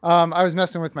 I was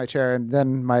messing with my chair, and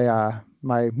then my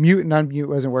mute and unmute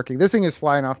wasn't working. This thing is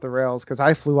flying off the rails because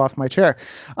I flew off my chair.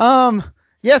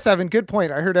 Yes, Evan, good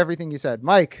point. I heard everything you said.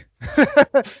 Mike,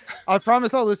 I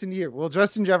promise I'll listen to you. Will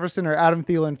Justin Jefferson or Adam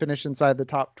Thielen finish inside the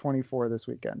top 24 this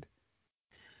weekend?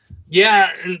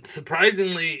 Yeah, and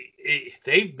surprisingly,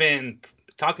 they've been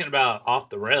talking about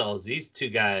off the rails. These two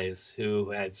guys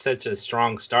who had such a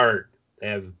strong start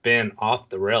have been off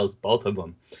the rails, both of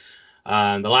them.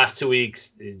 The last 2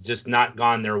 weeks, it's just not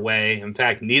gone their way. In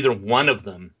fact, neither one of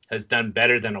them has done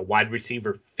better than a wide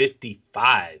receiver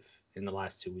 55 in the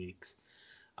last 2 weeks.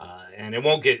 And it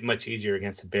won't get much easier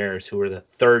against the Bears, who are the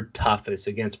third toughest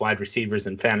against wide receivers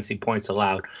in fantasy points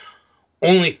allowed.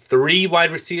 Only 3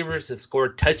 wide receivers have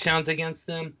scored touchdowns against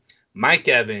them: Mike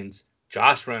Evans,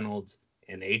 Josh Reynolds,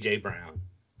 and A.J. Brown.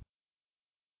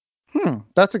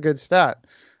 That's a good stat.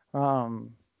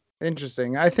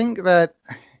 Interesting. I think that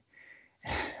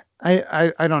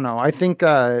I don't know. I think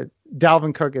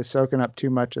Dalvin Cook is soaking up too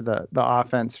much of the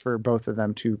offense for both of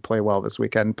them to play well this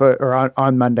weekend, or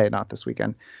on Monday, not this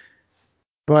weekend.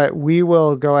 But we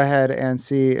will go ahead and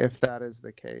see if that is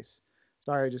the case.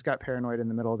 Sorry, I just got paranoid in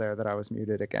the middle there that I was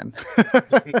muted again.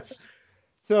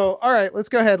 So, all right, let's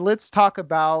go ahead. Let's talk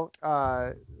about,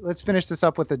 let's finish this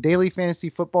up with the daily fantasy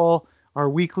football, our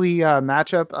weekly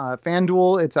matchup.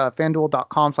 FanDuel, it's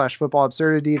fanduel.com/football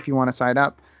absurdity if you want to sign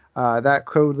up. That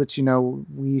code lets you know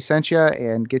we sent you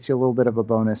and gets you a little bit of a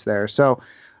bonus there. So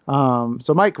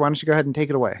Mike, why don't you go ahead and take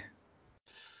it away?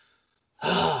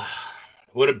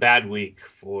 What a bad week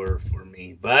for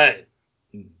me. But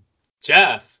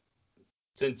Jeff,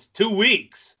 since 2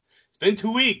 weeks, it's been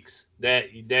 2 weeks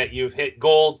that you've hit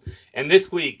gold, and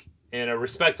this week in a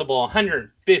respectable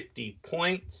 150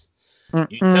 points,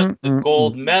 you took the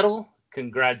gold medal.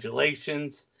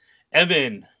 Congratulations,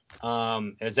 Evan.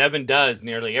 As Evan does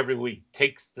nearly every week,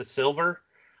 takes the silver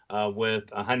with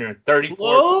 134.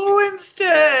 Slow and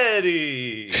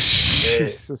steady.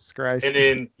 Jesus Christ. And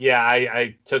then,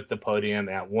 I took the podium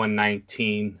at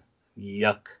 119.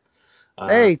 Yuck.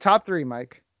 Hey, top 3,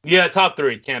 Mike. Yeah, top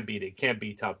 3. Can't beat it. Can't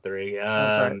beat top 3.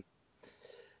 That's right.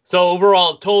 So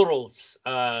overall totals,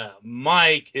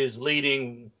 Mike is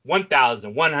leading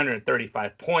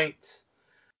 1,135 points.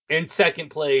 In second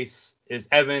place is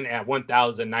Evan at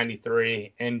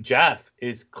 1,093, and Jeff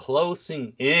is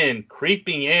creeping in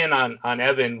on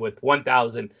Evan with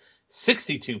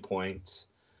 1,062 points.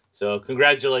 So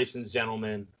congratulations,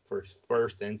 gentlemen, for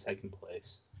first and second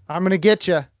place. I'm going to get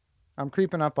you. I'm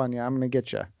creeping up on you. I'm going to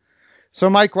get you. So,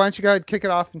 Mike, why don't you go ahead and kick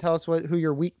it off and tell us who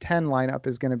your Week 10 lineup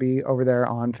is going to be over there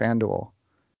on FanDuel.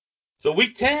 So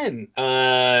Week 10,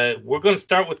 we're going to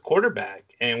start with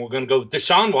quarterback, and we're going to go with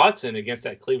Deshaun Watson against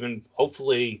that Cleveland,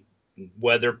 hopefully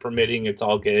weather permitting, it's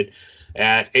all good,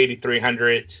 at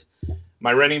 8,300.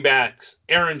 My running backs,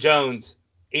 Aaron Jones,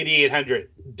 8,800.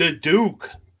 The Duke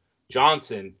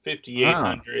Johnson,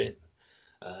 5,800.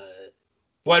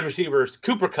 Wide receivers,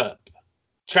 Cooper Kupp,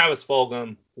 Travis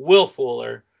Fulgham, Will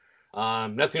Fuller.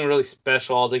 Nothing really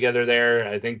special altogether there.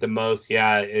 I think the most,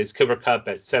 is Cooper Kupp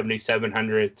at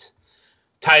 7,700.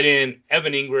 Tight end,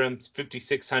 Evan Ingram,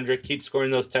 5,600. Keep scoring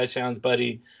those touchdowns,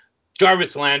 buddy.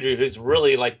 Jarvis Landry, who's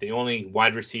really like the only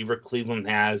wide receiver Cleveland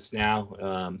has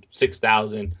now,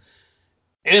 6,000.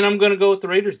 And I'm going to go with the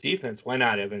Raiders defense. Why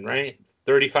not, Evan, right?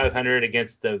 3,500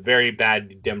 against the very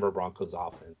bad Denver Broncos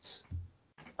offense.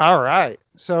 All right.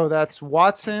 So that's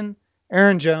Watson,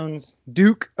 Aaron Jones,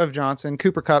 Duke of Johnson,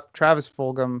 Cooper Kupp, Travis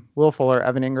Fulgham, Will Fuller,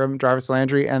 Evan Ingram, Jarvis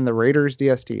Landry, and the Raiders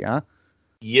DST, huh?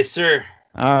 Yes, sir.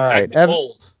 All right.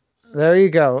 There you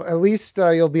go. At least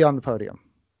you'll be on the podium.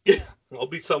 Yeah, I'll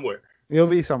be somewhere. You'll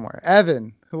be somewhere.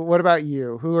 Evan, what about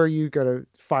you? Who are you going to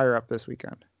fire up this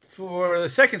weekend? For the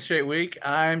second straight week,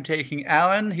 I'm taking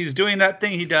Allen. He's doing that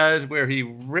thing he does where he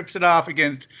rips it off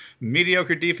against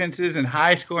mediocre defenses and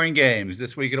high-scoring games.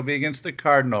 This week it'll be against the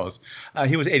Cardinals.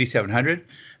 He was 8,700.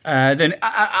 Then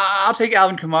I'll take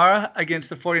Alvin Kamara against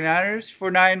the 49ers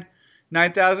for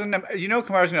 9,000. You know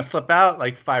Kamara's going to flip out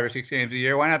like 5 or 6 games a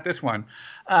year. Why not this one?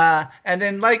 And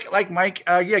then like Mike,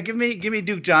 give me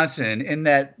Duke Johnson in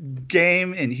that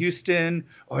game in Houston,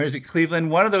 or is it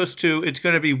Cleveland? One of those two. It's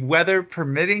going to be weather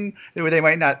permitting, where they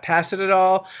might not pass it at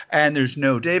all. And there's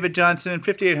no David Johnson.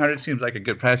 5,800 seems like a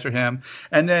good price for him.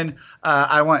 And then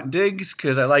I want Diggs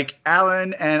because I like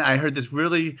Allen, and I heard this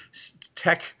really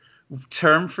tech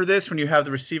term for this when you have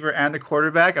the receiver and the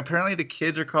quarterback. Apparently the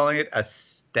kids are calling it a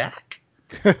stack.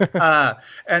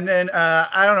 And then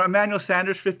I don't know, Emmanuel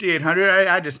Sanders 5,800.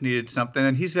 I just needed something,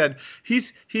 and he's been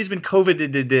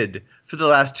COVIDed for the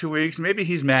last 2 weeks. Maybe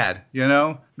he's mad,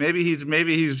 Maybe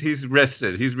he's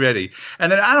rested, he's ready. And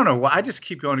then I don't know why I just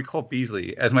keep going to Cole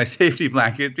Beasley as my safety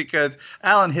blanket because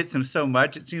Allen hits him so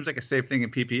much. It seems like a safe thing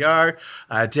in PPR.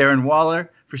 Darren Waller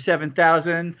for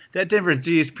 7,000. That Denver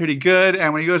D is pretty good,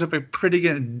 and when he goes up a pretty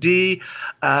good D,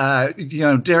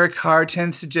 Derek Carr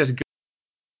tends to just go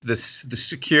the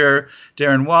secure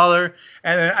Darren Waller,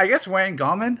 and then I guess Wayne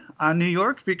Gallman on New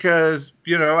York because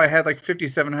I had like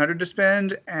 5,700 to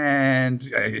spend, and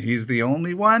he's the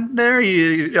only one there.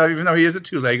 Even though he is a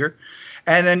two-legger,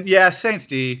 and then Saints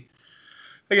D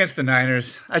against the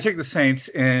Niners. I took the Saints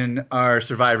in our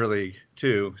survival league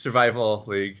too. So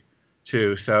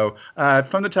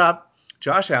from the top,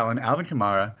 Josh Allen, Alvin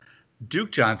Kamara,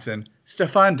 Duke Johnson,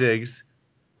 Stephon Diggs,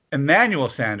 Emmanuel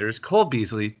Sanders, Cole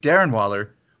Beasley, Darren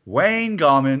Waller, Wayne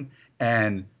Gallman,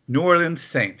 and New Orleans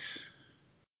Saints.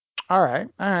 All right.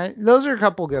 Those are a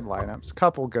couple good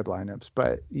lineups,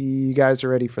 but you guys are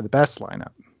ready for the best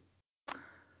lineup.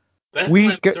 Best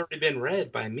lineup's already been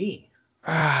read by me.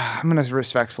 I'm going to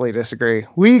respectfully disagree.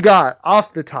 We got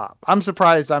off the top. I'm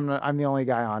surprised I'm the only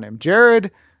guy on him. Jared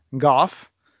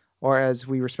Goff, or as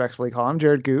we respectfully call him,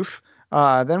 Jared Goof.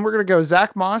 Then we're going to go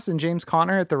Zach Moss and James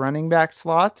Conner at the running back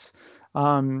slots.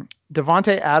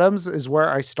 Devontae Adams is where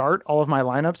I start all of my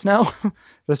lineups now.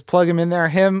 Just plug him in there.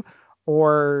 Him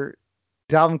or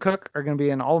Dalvin Cook are going to be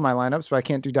in all of my lineups, but I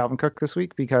can't do Dalvin Cook this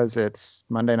week because it's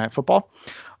Monday Night Football.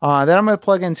 Then I'm going to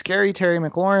plug in Scary Terry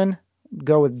McLaurin,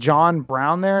 go with John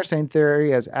Brown there. Same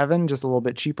theory as Evan, just a little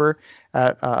bit cheaper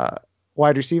at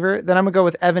wide receiver. Then I'm going to go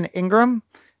with Evan Ingram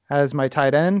as my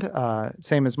tight end,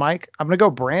 same as Mike. I'm going to go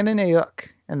Brandon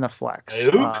Ayuk in the flex.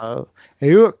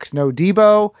 Ayuk, no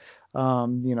Debo.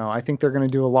 I think they're going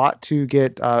to do a lot to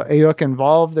get Ayuk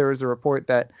involved. There was a report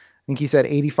that I think he said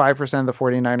 85% of the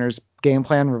 49ers game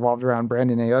plan revolved around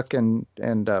Brandon Ayuk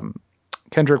and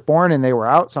Kendrick Bourne, and they were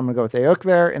out. So I'm going to go with Ayuk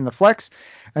there in the flex.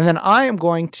 And then I am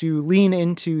going to lean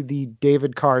into the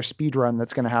David Carr speed run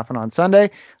that's going to happen on Sunday.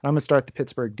 And I'm going to start the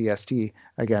Pittsburgh DST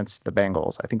against the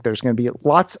Bengals. I think there's going to be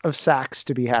lots of sacks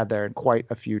to be had there and quite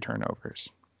a few turnovers.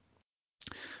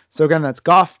 So again, that's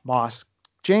Goff, Moss,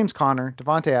 James Conner,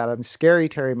 Devontae Adams, Scary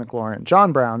Terry McLaurin,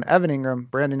 John Brown, Evan Ingram,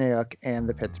 Brandon Ayuk, and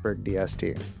the Pittsburgh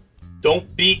DST.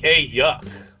 Don't be a yuck.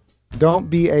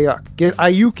 Get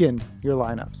Ayuk in your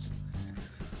lineups.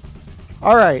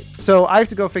 All right, so I have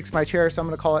to go fix my chair, so I'm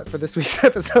going to call it for this week's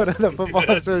episode of the Football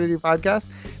Absurdity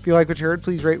Podcast. If you like what you heard,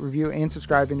 please rate, review, and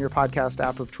subscribe in your podcast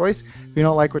app of choice. If you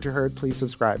don't like what you heard, please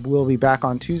subscribe. We'll be back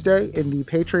on Tuesday in the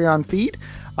Patreon feed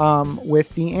with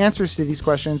the answers to these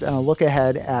questions and a look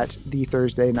ahead at the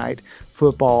Thursday night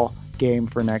football game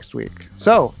for next week.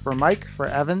 So, for Mike, for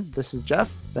Evan, this is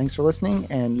Jeff. Thanks for listening,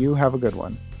 and you have a good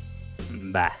one.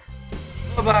 Bye.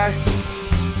 Bye-bye.